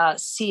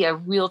see a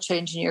real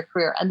change in your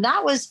career. And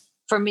that was,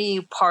 for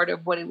me, part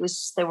of what it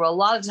was. There were a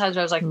lot of times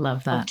where I was like,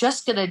 love that. I'm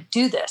just going to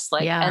do this.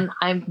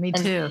 Me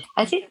too.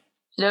 I think,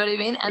 you know what I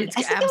mean? And it's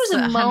I think there was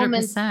a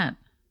moment, 100%.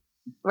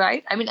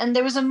 right? I mean, and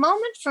there was a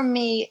moment for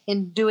me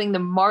in doing the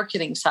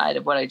marketing side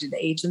of what I do,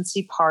 the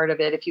agency part of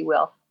it, if you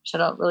will, which I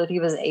don't really think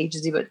of as an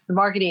agency, but the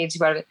marketing agency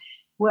part of it,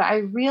 where I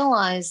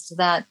realized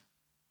that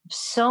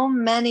so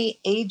many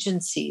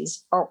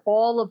agencies are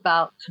all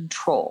about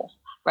control,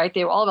 right?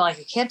 They were all about like,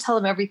 I can't tell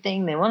them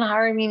everything. They won't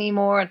hire me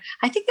anymore. And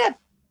I think that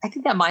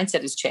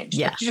mindset has changed.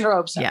 Yeah. I sure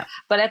hope so. Yeah.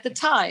 But at the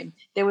time,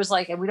 there was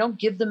like, and we don't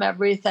give them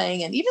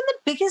everything. And even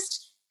the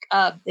biggest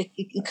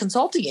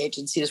consulting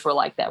agencies were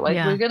like that. Like,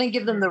 we're going to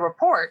give them the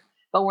report,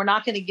 but we're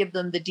not going to give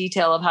them the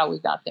detail of how we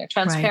got there.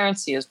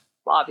 Transparency has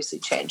obviously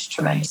changed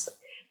tremendously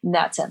in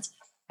that sense.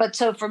 But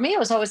so for me, it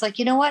was always like,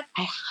 you know what?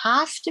 I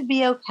have to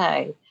be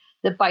okay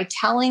that by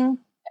telling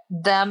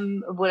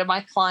them, what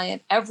my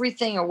client,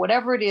 everything or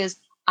whatever it is,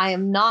 I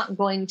am not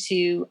going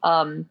to,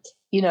 I'm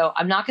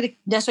not going to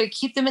necessarily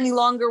keep them any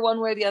longer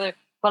one way or the other,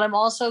 but I'm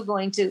also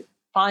going to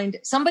find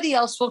somebody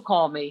else will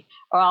call me,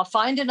 or I'll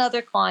find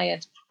another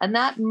client. And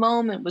that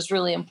moment was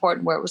really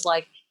important, where it was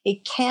like,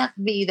 it can't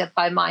be that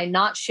by my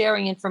not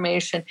sharing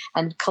information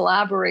and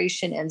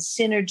collaboration and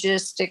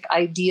synergistic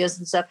ideas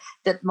and stuff,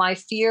 that my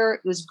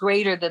fear is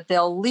greater that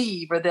they'll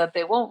leave or that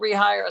they won't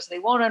rehire us, they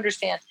won't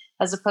understand,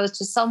 as opposed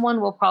to someone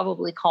will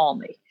probably call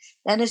me.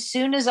 And as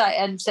soon as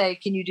and say,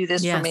 can you do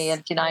this for me?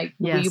 And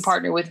will you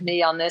partner with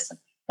me on this? And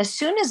as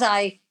soon as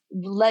I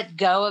let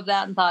go of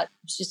that and thought,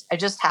 I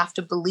just have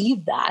to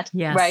believe that.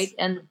 Right.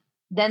 And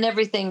then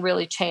everything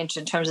really changed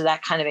in terms of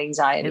that kind of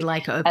anxiety.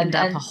 It opened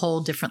up a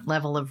whole different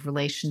level of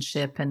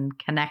relationship and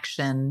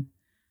connection,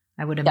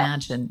 I would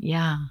imagine.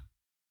 Yeah.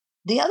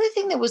 The other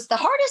thing that was the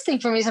hardest thing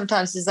for me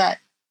sometimes is that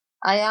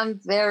I am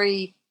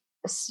very,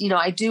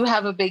 I do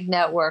have a big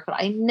network, but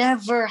I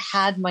never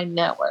had my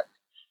network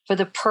for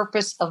the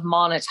purpose of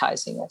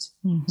monetizing it.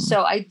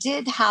 So I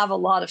did have a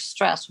lot of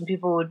stress when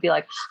people would be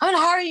like, I'm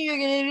going to hire you, you're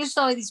going to introduce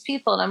all of these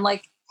people. And I'm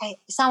like, hey,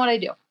 it's not what I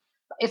do.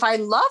 if I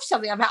love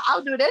something,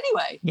 I'll do it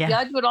anyway. Yeah.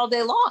 I do it all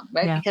day long,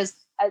 right? Yeah. Because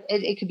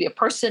it could be a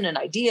person, an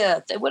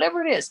idea,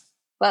 whatever it is.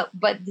 But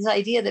this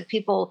idea that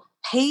people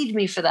paid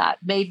me for that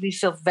made me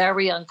feel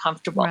very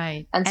uncomfortable.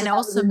 Right. And so And that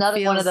was also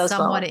another one of feels those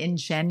somewhat moments.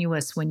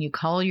 ingenuous when you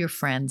call your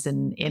friends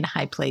in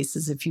high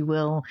places, if you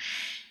will.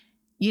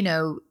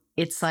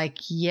 It's like,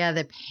 yeah,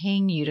 they're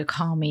paying you to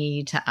call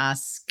me to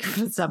ask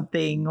for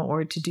something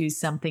or to do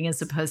something,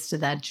 as opposed to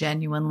that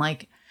genuine,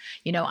 like,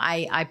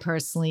 I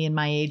personally in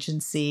my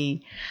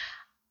agency,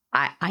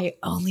 I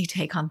only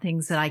take on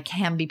things that I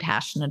can be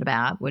passionate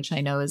about, which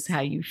I know is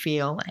how you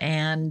feel.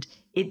 And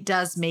it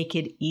does make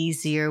it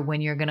easier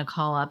when you're going to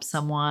call up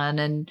someone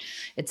and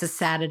it's a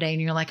Saturday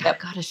and you're like, I've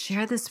got to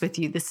share this with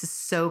you. This is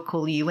so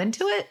cool. You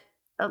into it?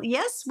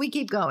 Yes, we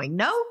keep going.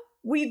 No,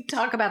 we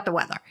talk about the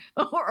weather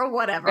or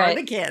whatever, or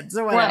the kids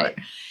or whatever. Right.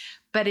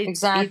 But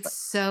Exactly. it's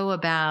so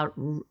about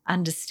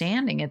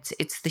understanding.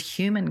 It's the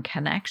human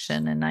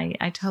connection. And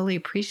I totally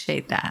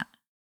appreciate that.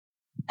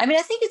 I mean,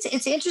 I think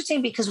it's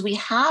interesting because we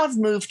have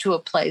moved to a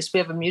place. We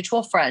have a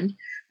mutual friend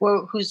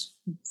who's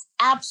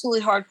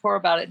absolutely hardcore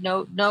about it.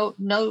 No,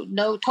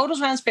 total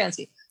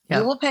transparency.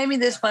 Yep. You will pay me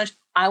this much.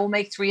 I will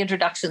make 3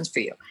 introductions for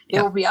you.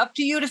 It will be up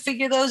to you to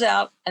figure those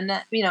out. And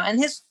that, and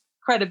his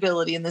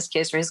credibility in this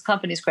case, or his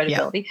company's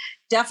credibility,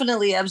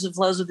 definitely ebbs and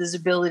flows with his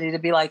ability to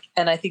be like,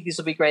 and I think these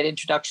will be great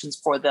introductions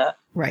for the,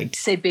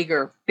 say,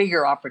 bigger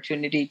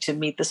opportunity to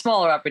meet the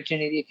smaller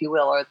opportunity, if you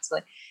will. Or it's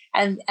like,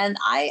 and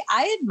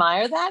I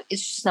admire that.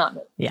 It's just not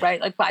me,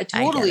 right? Like, I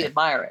totally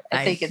admire it.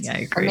 I think it's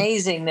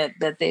amazing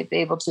that they've been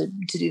able to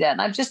do that.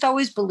 And I've just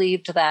always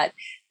believed that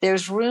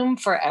there's room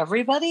for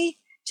everybody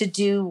to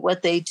do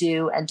what they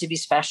do and to be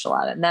special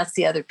at it. And that's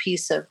the other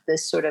piece of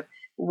this sort of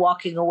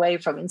walking away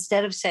from,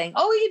 instead of saying,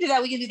 oh, we can do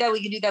that, we can do that,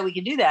 we can do that, we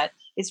can do that.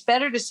 It's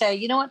better to say,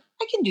 you know what,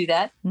 I can do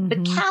that. Mm-hmm.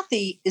 But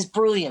Kathy is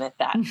brilliant at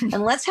that.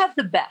 And let's have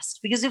the best.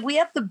 Because if we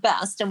have the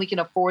best and we can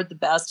afford the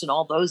best and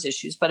all those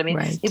issues, but I mean,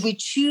 if we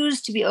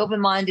choose to be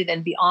open-minded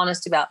and be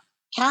honest about,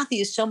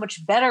 Kathy is so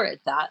much better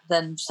at that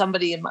than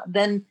somebody,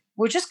 then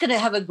we're just going to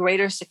have a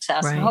greater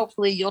success. And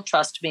hopefully you'll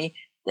trust me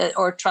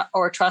or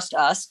trust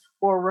us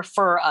or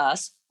refer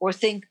us or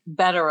think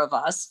better of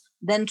us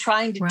than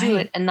trying to do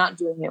it and not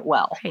doing it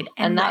well. Right.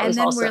 And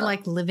then we're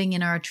like living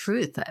in our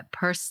truth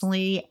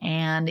personally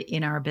and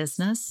in our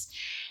business.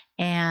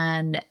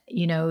 And,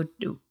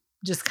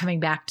 just coming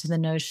back to the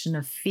notion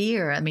of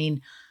fear, I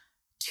mean,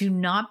 to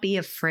not be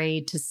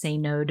afraid to say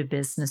no to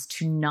business,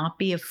 to not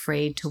be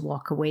afraid to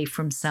walk away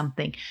from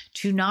something,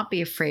 to not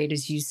be afraid,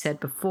 as you said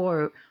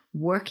before,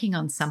 working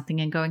on something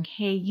and going,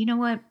 hey, you know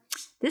what?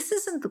 This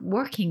isn't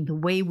working the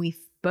way we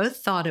both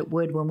thought it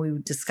would when we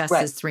discussed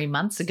this 3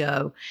 months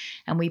ago,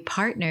 and we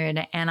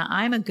partnered, and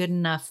I'm a good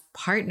enough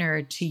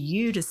partner to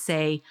you to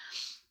say,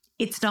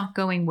 it's not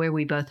going where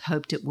we both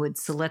hoped it would.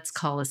 So let's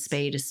call a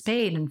spade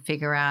and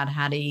figure out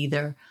how to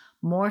either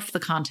morph the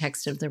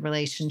context of the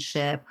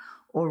relationship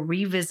or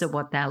revisit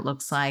what that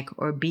looks like,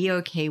 or be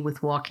okay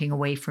with walking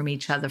away from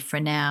each other for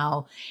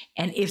now.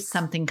 And if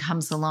something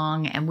comes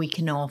along and we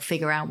can all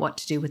figure out what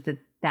to do with it,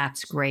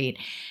 that's great.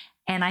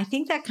 And I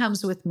think that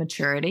comes with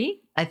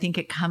maturity. I think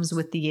it comes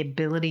with the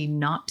ability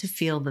not to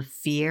feel the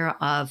fear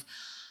of,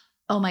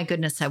 oh my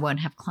goodness, I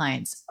won't have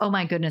clients. Oh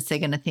my goodness, they're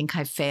going to think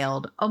I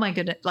failed. Oh my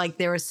goodness. Like,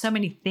 there are so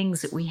many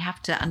things that we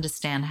have to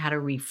understand how to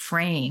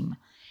reframe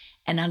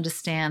and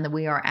understand that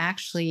we are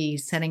actually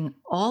setting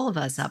all of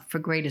us up for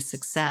greater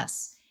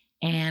success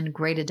and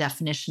greater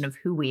definition of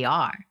who we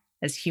are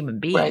as human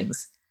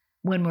beings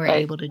when we're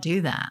able to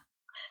do that.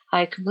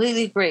 I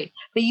completely agree.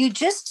 But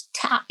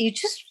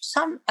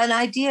an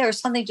idea or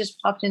something just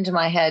popped into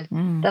my head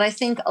that I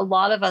think a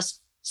lot of us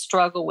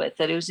struggle with,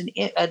 that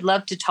I'd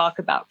love to talk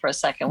about for a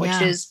second,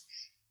 which is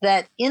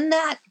that in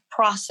that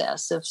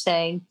process of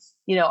saying,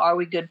 are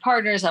we good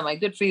partners? Am I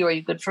good for you? Are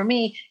you good for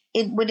me?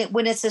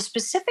 When it's a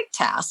specific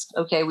task,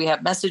 okay, we have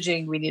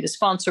messaging, we need a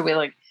sponsor,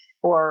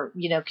 or,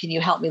 can you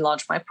help me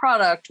launch my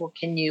product? Or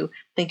can you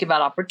think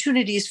about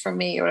opportunities for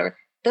me or whatever?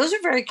 Those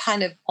are very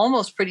kind of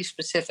almost pretty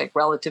specific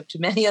relative to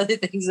many other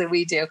things that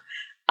we do.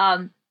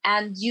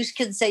 And you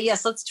can say,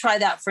 yes, let's try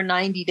that for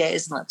 90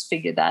 days and let's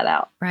figure that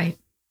out. Right.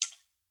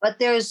 But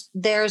there's,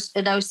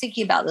 and I was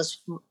thinking about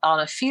this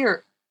on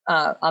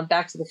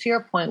back to the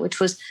fear point, which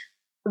was,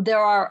 there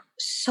are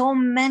so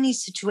many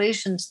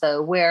situations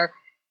though, where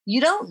you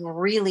don't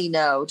really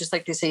know, just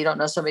like they say, you don't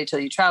know somebody till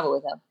you travel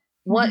with them,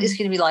 what it's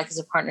going to be like as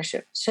a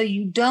partnership. So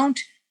you don't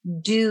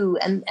do,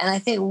 and I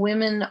think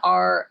women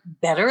are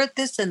better at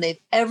this than they've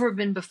ever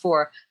been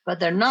before, but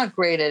they're not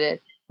great at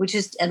it,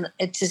 and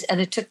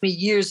it took me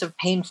years of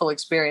painful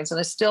experience, and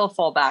I still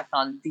fall back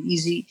on the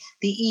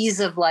ease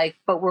of like,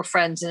 but we're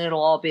friends and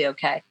it'll all be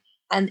okay.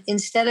 And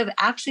instead of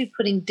actually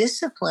putting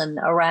discipline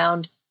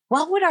around,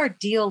 what would our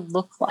deal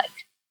look like?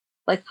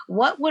 Like,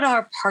 what would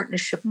our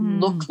partnership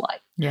look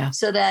like? Yeah.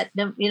 So that,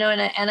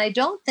 and I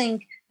don't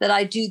think that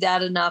I do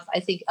that enough. I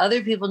think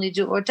other people need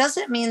to, or it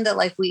doesn't mean that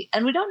we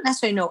don't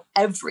necessarily know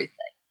everything,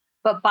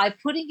 but by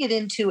putting it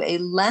into a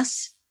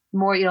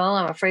more,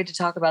 I'm afraid to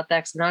talk about that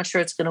because I'm not sure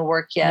it's going to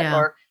work yet. Yeah.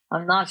 Or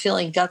I'm not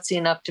feeling gutsy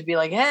enough to be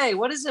like, hey,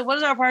 what is it? What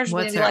is our partnership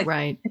going What's to be that? like?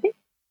 Right.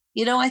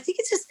 I think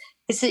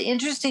it's an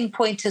interesting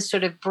point to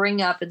sort of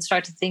bring up and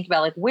start to think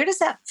about, like, where does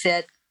that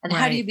fit? And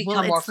how do you Right.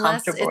 Well, become more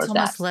comfortable it's with that?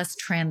 almost less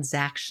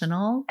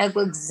transactional,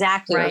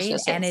 Exactly what I was going right? to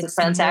say. And It's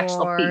the it's transactional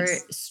more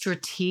piece.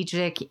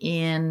 strategic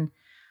in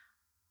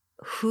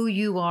who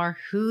you are,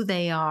 who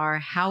they are,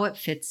 how it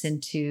fits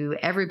into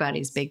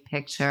everybody's big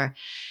picture.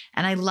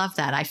 And I love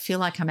that. I feel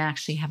like I'm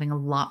actually having a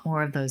lot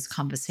more of those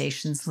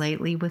conversations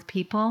lately with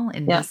people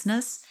in Yeah.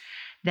 business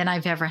than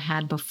I've ever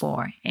had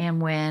before.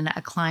 And when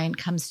a client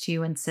comes to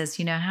you and says,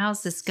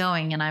 how's this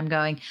going? And I'm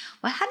going,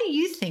 well, how do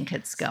you think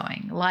it's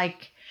going?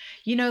 Like,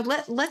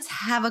 let's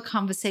have a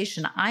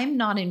conversation. I'm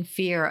not in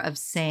fear of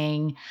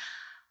saying,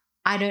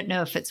 I don't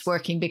know if it's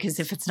working, because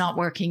if it's not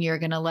working, you're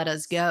going to let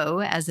us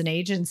go as an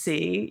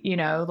agency.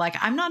 Like,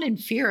 I'm not in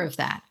fear of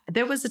that.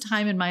 There was a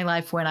time in my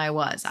life when I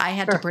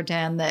had to Sure.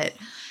 pretend that,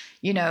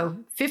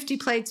 50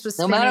 plates was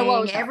No matter what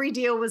spinning. was happening. Every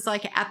deal was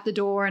like at the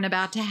door and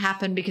about to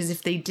happen, because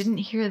if they didn't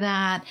hear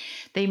that,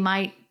 they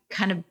might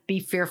kind of be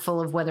fearful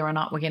of whether or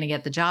not we're going to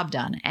get the job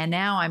done. And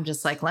now I'm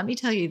just like, let me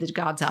tell you the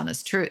God's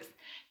honest truth.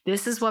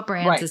 This is what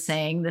brands Right. are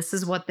saying. This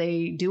is what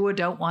they do or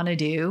don't want to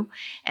do.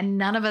 And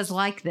none of us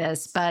like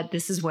this, but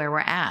this is where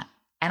we're at.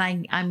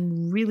 And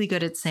I'm really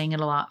good at saying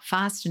it a lot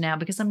faster now,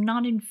 because I'm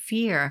not in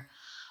fear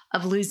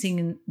of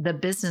losing the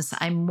business.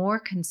 I'm more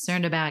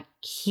concerned about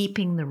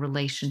keeping the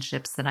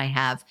relationships that I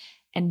have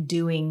and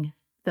doing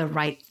the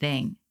right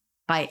thing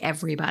by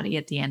everybody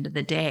at the end of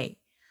the day.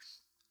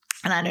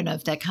 And I don't know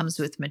if that comes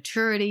with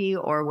maturity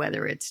or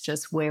whether it's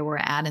just where we're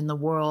at in the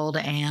world.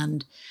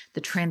 And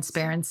the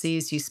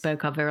transparencies you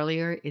spoke of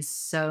earlier is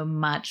so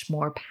much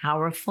more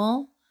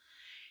powerful.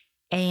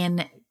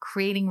 And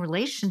creating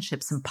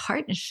relationships and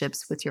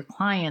partnerships with your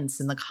clients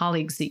and the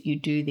colleagues that you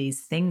do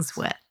these things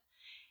with.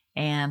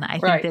 And I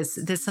think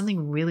there's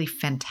something really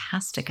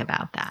fantastic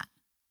about that.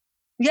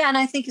 Yeah, and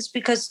I think it's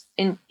because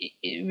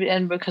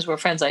because we're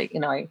friends, I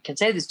can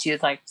say this to you,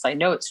 like, 'cause I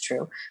know it's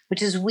true,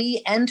 which is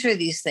we enter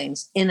these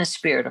things in a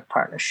spirit of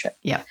partnership.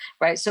 Yeah.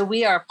 Right. So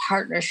we are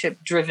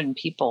partnership-driven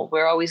people.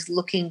 We're always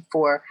looking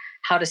for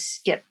how to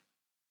skip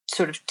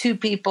sort of two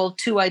people,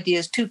 two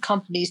ideas, two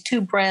companies, two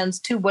brands,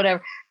 two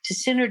whatever, to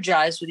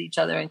synergize with each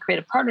other and create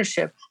a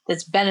partnership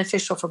that's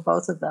beneficial for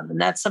both of them.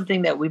 And that's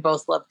something that we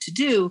both love to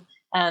do.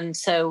 And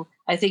so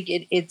I think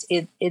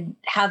it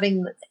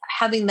having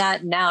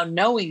that now,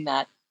 knowing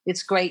that,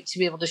 it's great to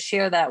be able to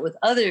share that with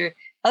other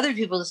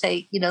people, to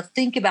say,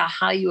 think about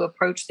how you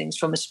approach things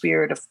from a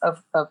spirit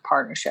of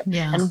partnership.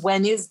 Yeah. And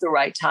when is the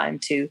right time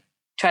to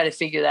try to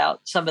figure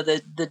out some of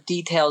the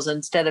details,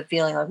 instead of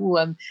feeling like, ooh,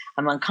 I'm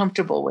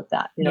uncomfortable with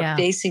that,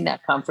 facing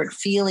that comfort,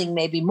 feeling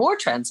maybe more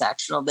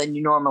transactional than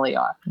you normally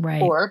are,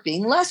 right, or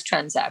being less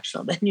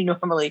transactional than you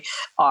normally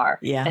are.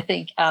 Yeah. I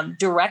think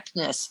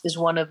directness is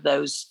one of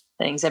those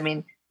things. I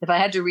mean, if I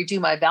had to redo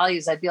my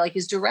values, I'd be like,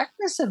 is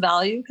directness a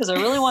value? Because I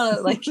really want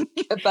to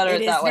get better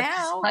at that one.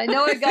 Now. I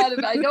know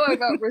I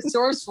got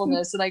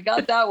resourcefulness, and I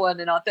got that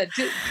one, and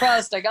authentic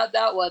trust, I got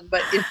that one.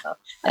 But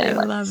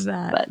anyway, I love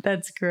that.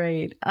 That's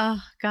great.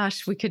 Oh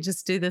gosh, we could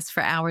just do this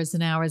for hours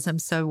and hours. I'm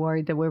so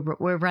worried that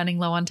we're running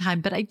low on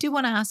time, but I do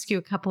want to ask you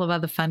a couple of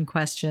other fun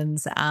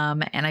questions.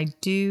 And I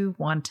do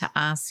want to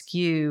ask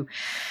you,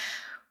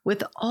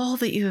 with all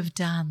that you have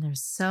done,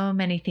 there's so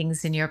many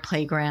things in your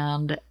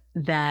playground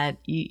that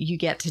you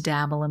get to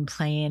dabble and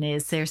play in.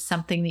 Is there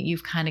something that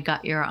you've kind of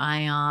got your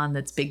eye on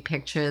that's big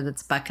picture,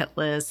 that's bucket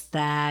list,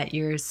 that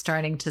you're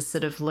starting to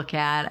sort of look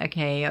at,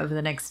 okay, over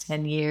the next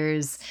 10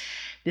 years,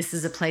 this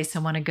is a place I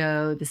want to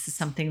go. This is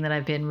something that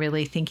I've been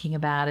really thinking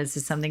about. Is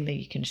this something that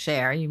you can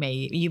share? You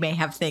may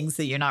have things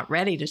that you're not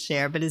ready to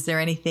share, but is there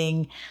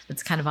anything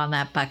that's kind of on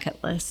that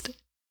bucket list?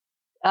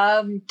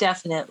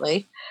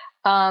 Definitely.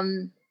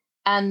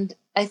 And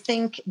I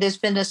think there's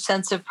been a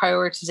sense of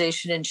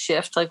prioritization and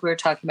shift, like we were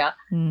talking about.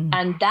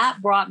 And that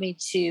brought me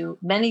to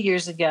many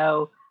years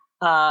ago.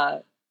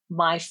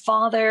 My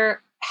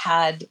father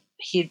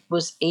he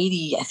was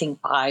 80, I think,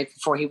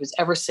 before he was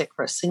ever sick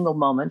for a single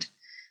moment.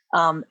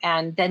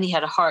 And then he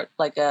had a heart,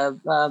 like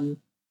oh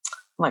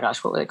my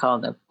gosh, what were they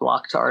called? The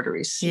blocked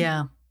arteries.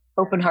 Yeah.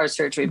 Open heart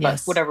surgery, but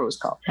Yes. whatever it was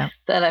called. Yeah.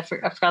 Then I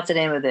forgot the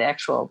name of the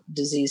actual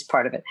disease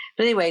part of it.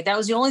 But anyway, that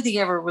was the only thing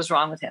ever was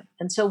wrong with him.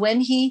 And so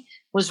when he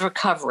was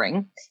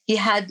recovering,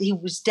 he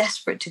was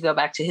desperate to go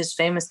back to his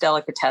famous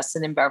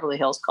delicatessen in Beverly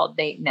Hills called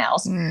Nate and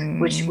Al's,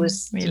 which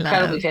was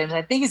incredibly famous.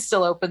 I think it's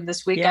still open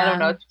this week. Yeah. I don't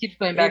know. It keeps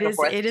going back and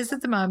forth. It is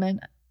at the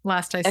moment.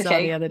 Last I saw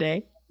the other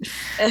day.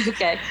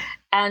 Okay.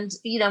 And,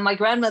 my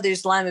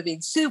grandmother's lima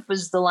bean soup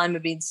was the lima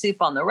bean soup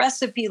on the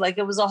recipe. Like,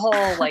 it was a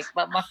whole,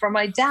 from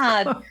my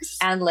dad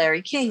and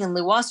Larry King and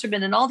Lou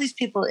Wasserman and all these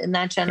people in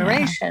that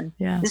generation.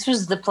 Yeah. This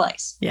was the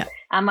place. Yeah.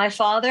 And my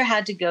father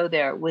had to go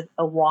there with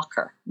a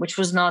walker, which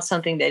was not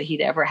something that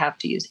he'd ever have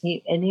to use.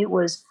 And it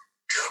was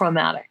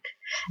traumatic.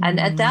 And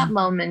at that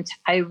moment,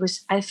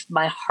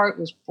 my heart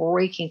was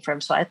breaking for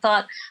him. So I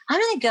thought, I'm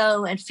going to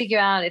go and figure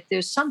out if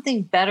there's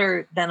something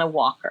better than a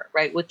walker,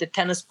 right? With the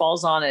tennis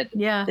balls on it.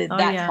 Yeah. That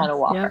kind of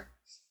walker. Yep.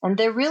 And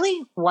there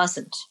really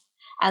wasn't.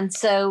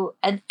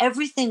 And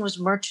everything was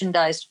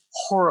merchandised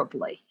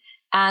horribly.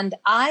 And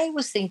I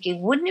was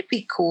thinking, wouldn't it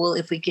be cool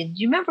if we could,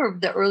 you remember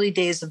the early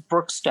days of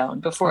Brookstone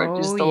before it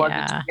was Oh, the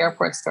luggage yeah.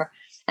 airport store?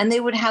 And they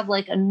would have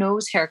like a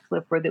nose hair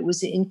clipper that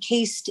was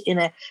encased in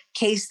a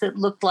case that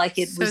looked like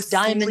it So was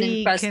diamond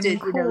sleek and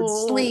encrusted,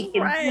 cool. sleek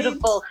and Right.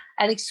 beautiful,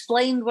 and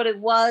explained what it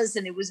was.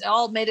 And it was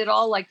all made it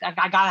all like,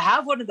 I gotta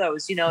have one of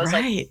those, it was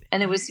Right. like,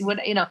 and it was,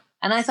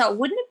 and I thought,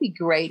 wouldn't it be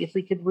great if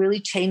we could really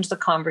change the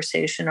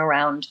conversation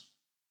around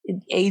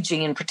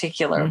aging in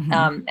particular,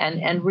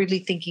 and really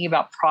thinking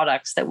about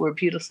products that were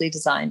beautifully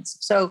designed.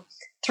 So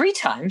 3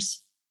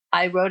 times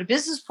I wrote a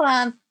business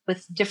plan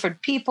with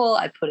different people.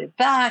 I put it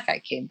back. I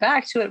came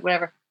back to it,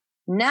 whatever.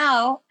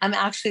 Now I'm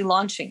actually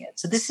launching it.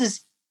 So this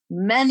is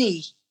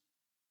many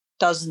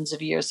dozens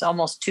of years,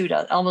 almost 2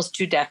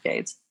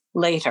 decades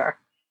later.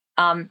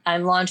 I'm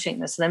launching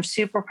this and I'm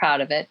super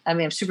proud of it. I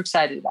mean, I'm super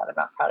excited about it.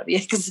 I'm not proud of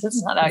it because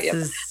it's not out yet.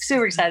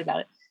 Super excited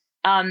about it.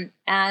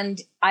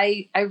 And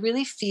I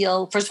really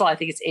feel, first of all, I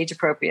think it's age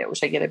appropriate,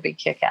 which I get a big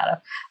kick out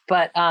of.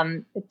 But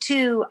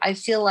 2, I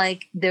feel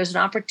like there's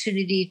an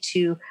opportunity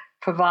to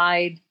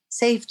provide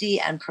safety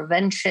and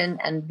prevention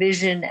and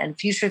vision and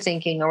future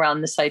thinking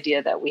around this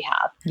idea that we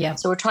have. Yeah.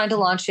 So we're trying to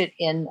launch it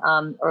in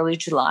early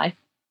July.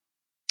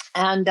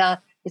 And I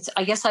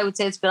guess I would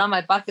say it's been on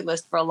my bucket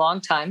list for a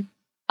long time.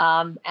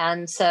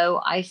 And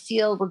so I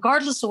feel,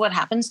 regardless of what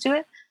happens to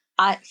it,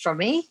 for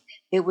me,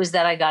 it was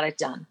that I got it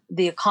done.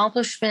 The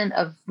accomplishment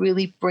of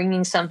really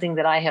bringing something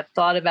that I have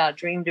thought about,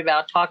 dreamed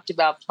about, talked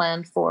about,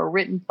 planned for,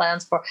 written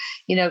plans for,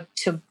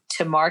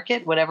 to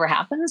market, whatever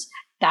happens,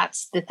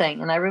 that's the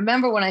thing. And I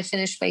remember when I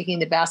finished making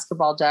the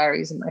basketball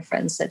diaries and my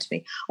friends said to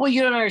me, well,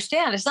 you don't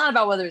understand. It's not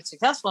about whether it's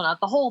successful or not.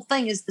 The whole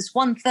thing is this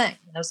one thing.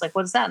 And I was like,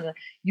 what is that? And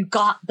you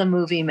got the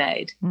movie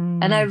made.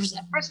 And I was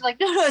at first like,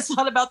 no, it's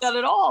not about that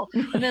at all.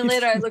 And then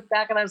later I looked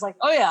back and I was like,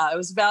 oh yeah, it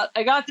was about,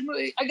 I got the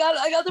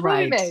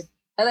movie made.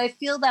 And I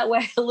feel that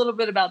way a little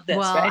bit about this.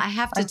 Well, right? I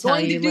have to tell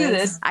you,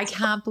 Liz, I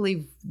can't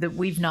believe that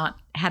we've not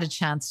had a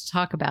chance to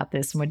talk about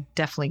this, and we're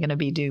definitely going to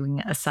be doing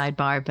a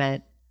sidebar,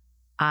 but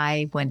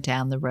I went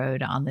down the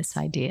road on this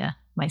idea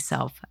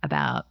myself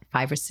about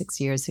 5 or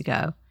 6 years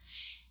ago.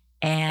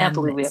 And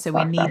so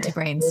we need to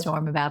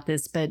brainstorm about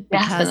this, but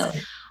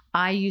because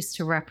I used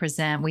to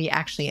represent, we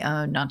actually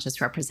owned, not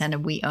just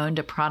represented, we owned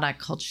a product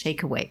called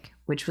Shake Awake,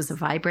 which was a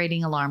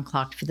vibrating alarm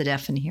clock for the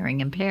deaf and hearing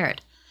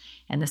impaired.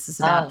 And this is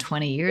about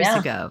 20 years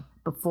ago,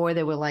 before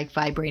there were like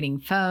vibrating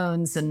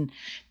phones. And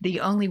the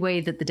only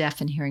way that the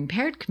deaf and hearing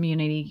impaired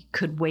community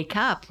could wake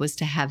up was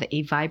to have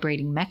a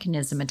vibrating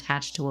mechanism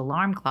attached to an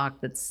alarm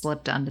clock that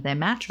slipped under their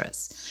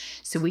mattress.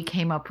 So we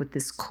came up with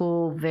this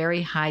cool,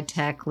 very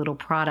high-tech little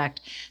product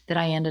that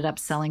I ended up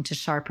selling to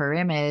Sharper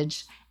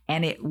Image.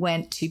 And it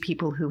went to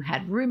people who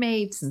had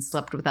roommates and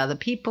slept with other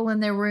people in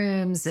their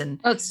rooms, and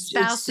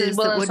spouses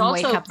that wouldn't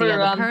wake up the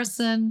other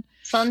person.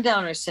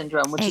 Sundowner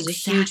syndrome, which is a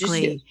huge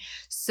issue.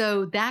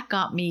 So that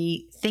got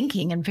me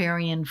thinking and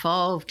very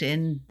involved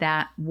in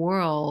that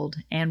world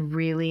and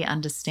really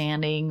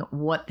understanding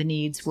what the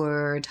needs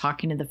were,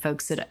 talking to the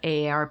folks at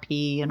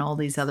AARP and all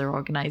these other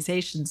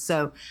organizations.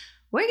 So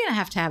we're going to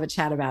have a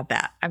chat about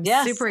that. I'm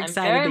super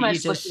excited that you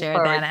just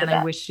shared that. And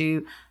I wish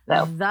you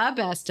the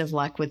best of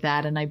luck with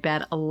that. And I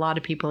bet a lot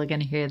of people are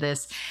going to hear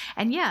this.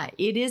 And yeah,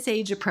 it is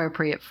age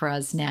appropriate for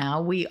us now.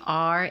 We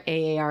are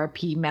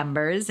AARP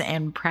members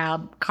and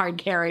proud card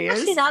carriers. I'm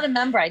actually not a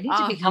member. I need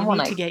to become one.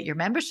 You need to get your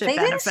membership they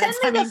benefits. Didn't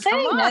send me the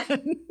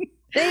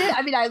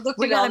thing. I looked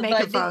we at gotta all, make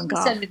a phone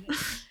call.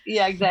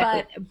 Yeah,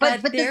 exactly.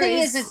 But the thing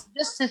is, it's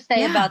just to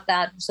say about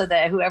that, so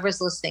that whoever's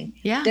listening,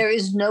 there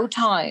is no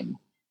time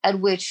at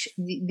which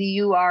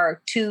you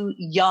are too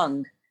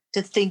young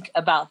to think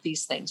about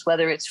these things,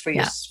 whether it's for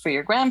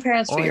your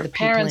grandparents, or for your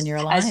parents,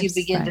 as you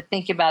begin to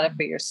think about it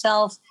for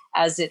yourself,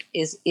 as it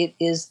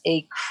is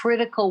a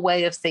critical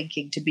way of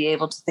thinking, to be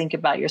able to think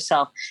about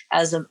yourself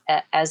as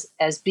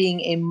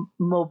being a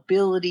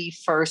mobility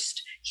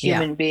first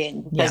human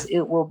being, because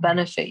it will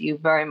benefit you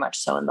very much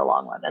so in the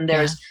long run. And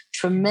there's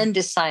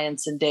tremendous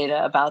science and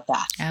data about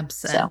that.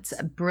 Absolutely.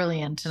 It's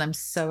brilliant. And I'm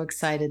so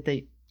excited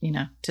that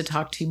to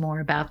talk to you more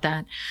about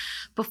that.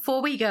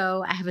 Before we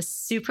go, I have a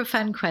super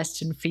fun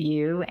question for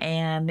you.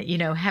 And,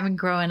 having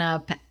grown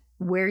up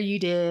where you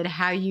did,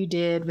 how you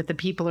did with the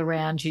people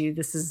around you,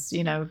 this is,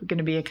 going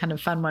to be a kind of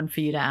fun one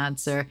for you to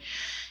answer.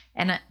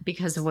 And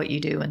because of what you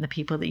do and the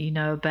people that you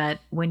know, but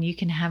when you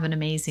can have an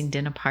amazing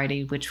dinner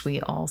party, which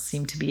we all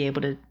seem to be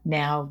able to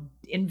now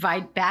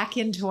invite back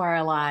into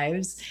our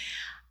lives,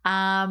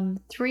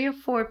 3 or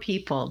 4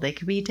 people, they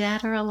could be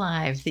dead or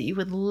alive, that you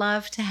would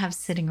love to have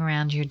sitting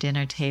around your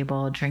dinner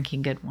table,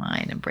 drinking good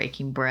wine and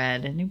breaking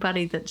bread.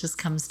 Anybody that just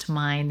comes to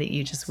mind that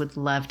you just would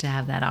love to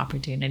have that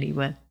opportunity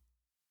with?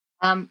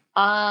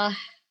 I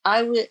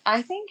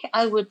think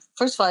I would,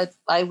 first of all,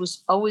 I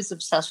was always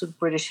obsessed with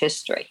British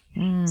history.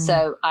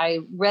 So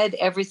I read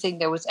everything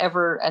there was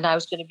ever, and I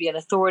was going to be an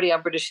authority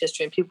on British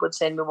history, and people would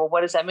say to me, well,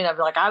 what does that mean? I'd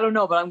be like, I don't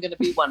know, but I'm going to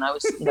be one. I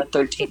was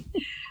 13.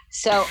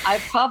 So I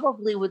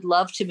probably would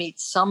love to meet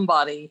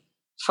somebody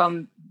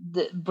from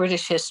the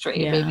British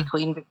history, Yeah. maybe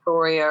Queen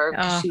Victoria,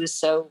 because she was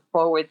so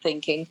forward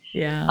thinking.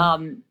 Yeah.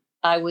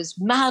 I was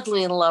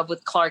madly in love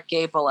with Clark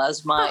Gable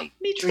as my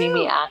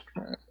dreamy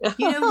actor.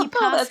 You know, he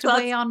passed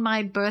away on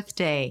my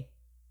birthday.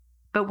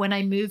 But when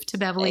I moved to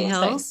Beverly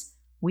Hills,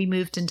 we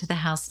moved into the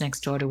house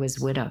next door to his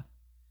widow.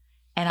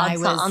 And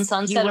on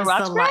Sunset and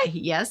Roxbury?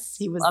 Yes,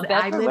 he was.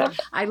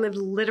 I lived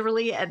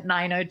literally at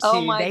 902.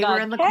 Oh they were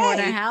in the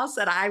corner house,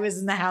 and I was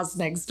in the house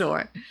next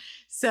door.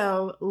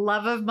 So,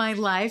 love of my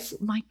life.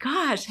 My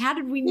gosh, how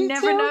did we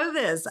never know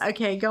this?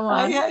 Okay, go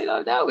on. I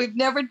don't know. We've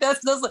never.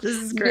 This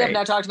is great. We have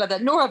not talked about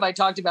that, nor have I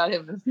talked about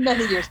him in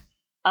many years.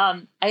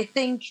 I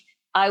think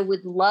I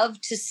would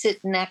love to sit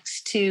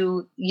next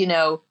to,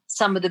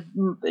 some of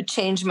the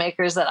change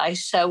makers that I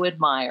so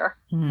admire.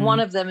 One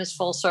of them is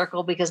Full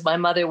Circle, because my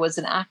mother was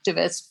an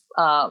activist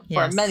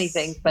for many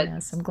things, but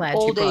I'm glad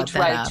old age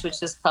rights, which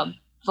has come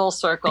full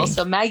circle.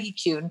 So Maggie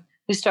Kuhn,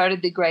 who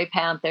started the Grey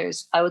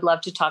Panthers, I would love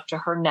to talk to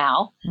her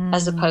now,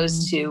 as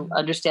opposed to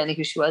understanding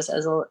who she was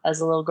as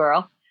a little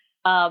girl.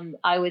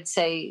 I would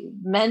say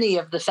many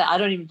of I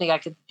don't even think I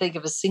could think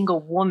of a single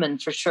woman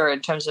for sure in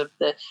terms of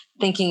the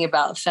thinking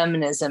about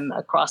feminism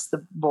across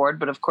the board.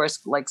 But of course,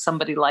 like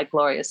somebody like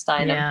Gloria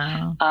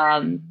Steinem.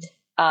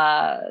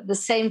 The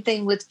same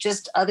thing with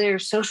just other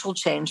social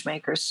change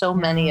makers, so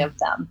many of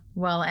them.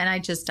 Well, and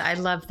I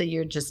love that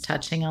you're just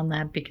touching on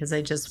that, because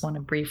I just want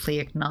to briefly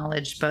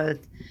acknowledge both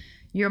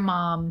your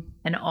mom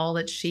and all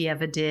that she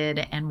ever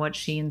did and what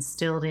she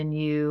instilled in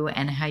you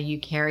and how you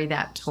carry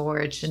that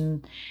torch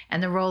and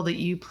the role that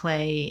you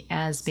play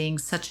as being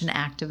such an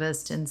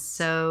activist and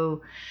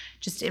so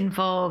just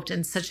involved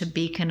in such a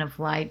beacon of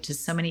light to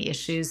so many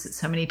issues that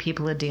so many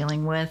people are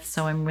dealing with.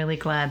 So I'm really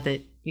glad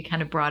that you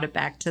kind of brought it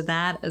back to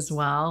that as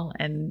well.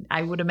 And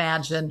I would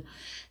imagine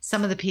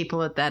some of the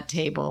people at that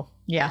table,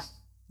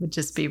 would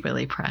just be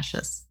really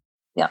precious.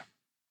 Yeah.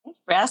 Thanks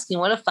for asking.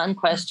 What a fun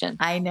question.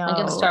 I know. I'm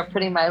going to start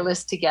putting my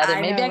list together.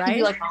 Maybe I can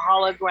do like a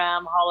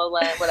hologram,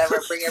 HoloLens, whatever,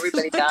 bring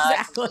everybody back.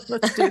 Exactly.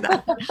 Let's do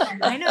that.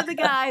 I know the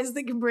guys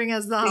that can bring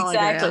us the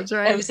holograms,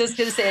 right? I was just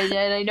going to say,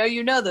 and I know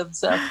you know them.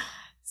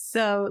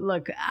 So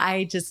look,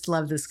 I just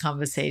love this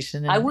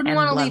conversation. I wouldn't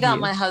want to leave out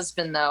my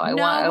husband, though.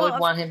 I would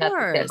want him at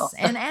the table.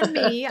 and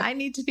me. I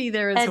need to be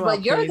there as well.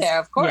 But you're there,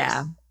 of course.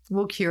 Yeah.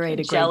 We'll curate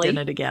a great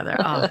dinner together.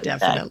 Oh,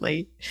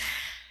 definitely.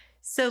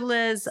 So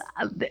Liz,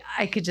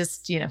 I could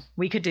just,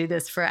 we could do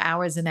this for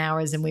hours and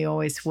hours, and we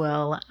always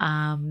will.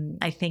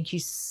 I thank you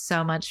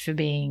so much for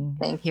being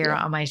here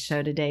on my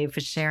show today,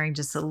 for sharing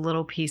just a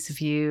little piece of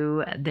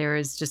you. There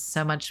is just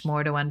so much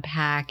more to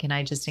unpack, and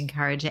I just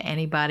encourage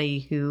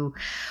anybody who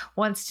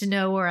wants to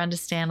know or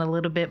understand a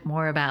little bit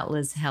more about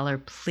Liz Heller,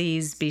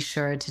 please be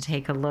sure to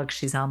take a look.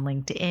 She's on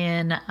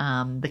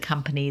LinkedIn. The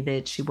company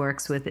that she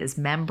works with is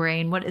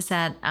Membrane. What is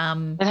that?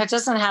 It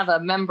doesn't have a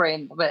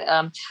membrane, but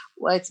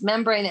it's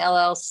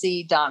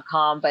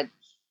membranellc.com, but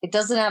it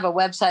doesn't have a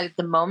website at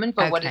the moment.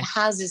 But what it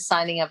has is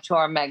signing up to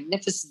our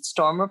Magnificent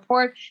Storm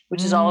Report,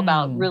 which is all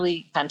about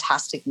really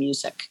fantastic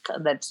music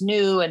that's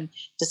new and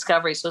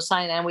discovery. So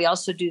and we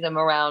also do them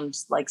around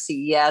like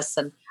CES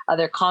and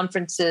other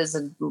conferences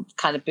and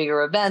kind of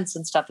bigger events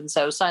and stuff. And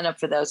so sign up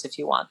for those if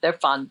you want. They're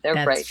fun.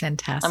 They're great.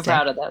 Fantastic. I'm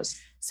proud of those.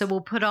 So we'll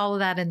put all of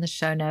that in the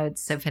show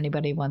notes. So if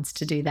anybody wants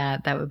to do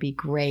that, that would be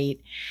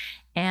great.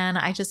 And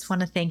I just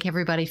want to thank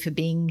everybody for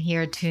being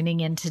here, tuning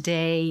in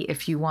today.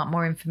 If you want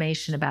more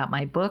information about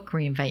my book,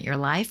 Reinvent Your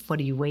Life, what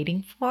are you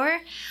waiting for?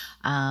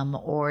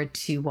 Or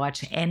to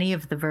watch any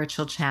of the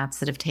virtual chats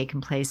that have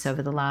taken place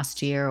over the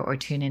last year, or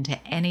tune into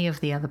any of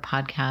the other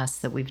podcasts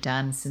that we've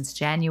done since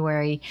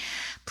January,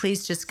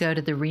 please just go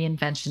to the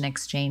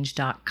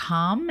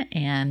reinventionexchange.com,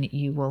 and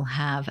you will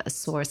have a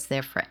source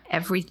there for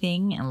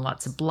everything and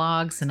lots of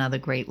blogs and other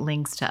great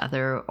links to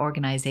other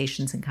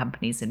organizations and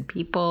companies and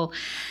people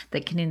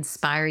that can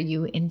inspire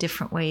you in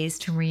different ways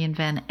to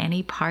reinvent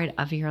any part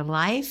of your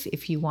life.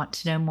 If you want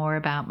to know more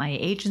about my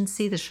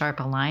agency, the Sharp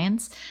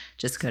Alliance,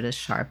 just go to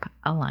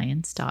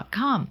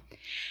sharpalliance.com.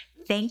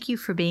 Thank you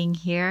for being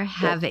here.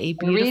 Have a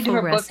beautiful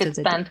rest of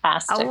the day.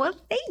 Fantastic. Oh, well,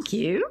 thank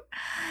you.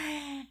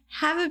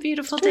 Have a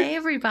beautiful day,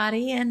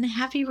 everybody, and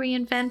happy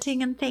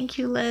reinventing. And thank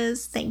you,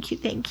 Liz. Thank you.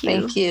 Thank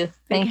you,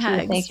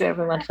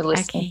 everyone, for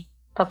listening.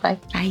 Okay. Bye-bye.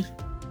 Bye.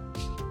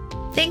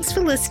 Thanks for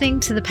listening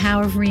to The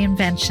Power of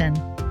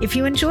Reinvention. If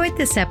you enjoyed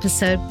this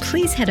episode,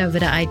 please head over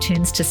to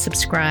iTunes to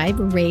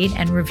subscribe, rate,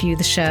 and review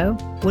the show.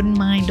 Wouldn't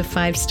mind a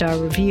 5-star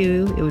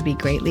review. It would be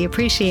greatly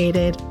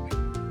appreciated.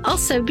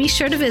 Also, be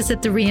sure to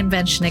visit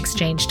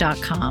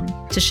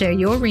thereinventionexchange.com to share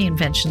your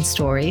reinvention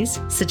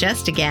stories,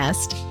 suggest a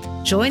guest,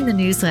 join the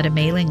newsletter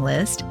mailing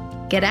list,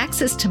 get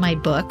access to my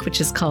book, which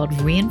is called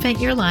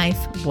Reinvent Your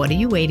Life, What Are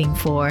You Waiting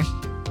For?,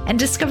 and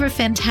discover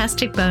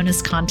fantastic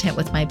bonus content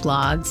with my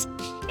blogs,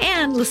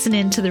 and listen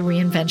in to the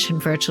Reinvention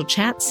Virtual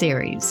Chat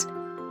series.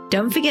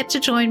 Don't forget to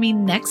join me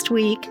next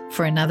week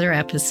for another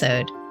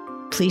episode.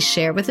 Please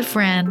share with a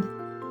friend,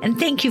 and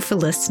thank you for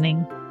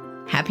listening.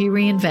 Happy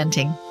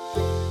reinventing.